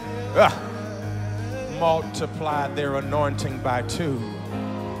 Multiply their anointing by 2.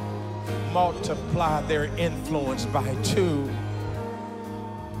 Multiply their influence by 2.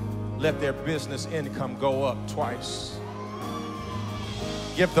 Let their business income go up twice.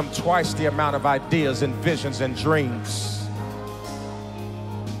 Give them twice the amount of ideas and visions and dreams.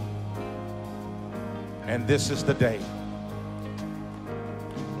 And this is the day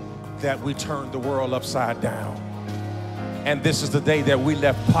that we turn the world upside down. And this is the day that we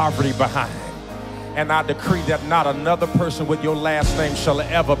left poverty behind. And I decree that not another person with your last name shall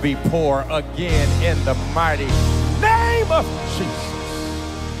ever be poor again in the mighty name of Jesus.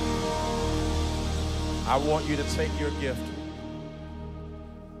 I want you to take your gift,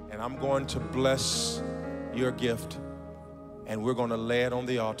 and I'm going to bless your gift, and we're going to lay it on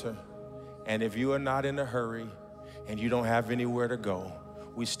the altar. And if you are not in a hurry and you don't have anywhere to go,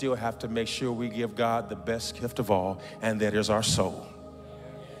 we still have to make sure we give God the best gift of all, and that is our soul.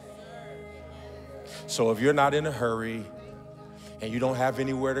 So if you're not in a hurry and you don't have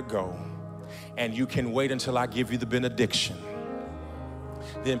anywhere to go, and you can wait until I give you the benediction,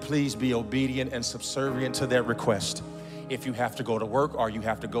 then please be obedient and subservient to that request. If you have to go to work or you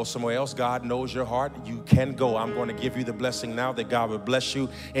have to go somewhere else, God knows your heart. You can go. I'm going to give you the blessing now that God will bless you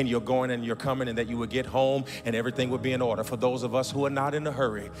in your going and your coming, and that you will get home and everything will be in order. For those of us who are not in a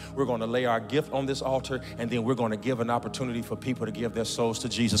hurry, we're going to lay our gift on this altar, and then we're going to give an opportunity for people to give their souls to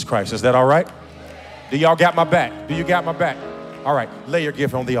Jesus Christ. Is that all right? Do y'all got my back? Do you got my back? All right, lay your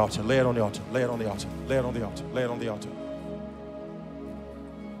gift on the altar. Lay it on the altar. Lay it on the altar. Lay it on the altar. Lay it on the altar.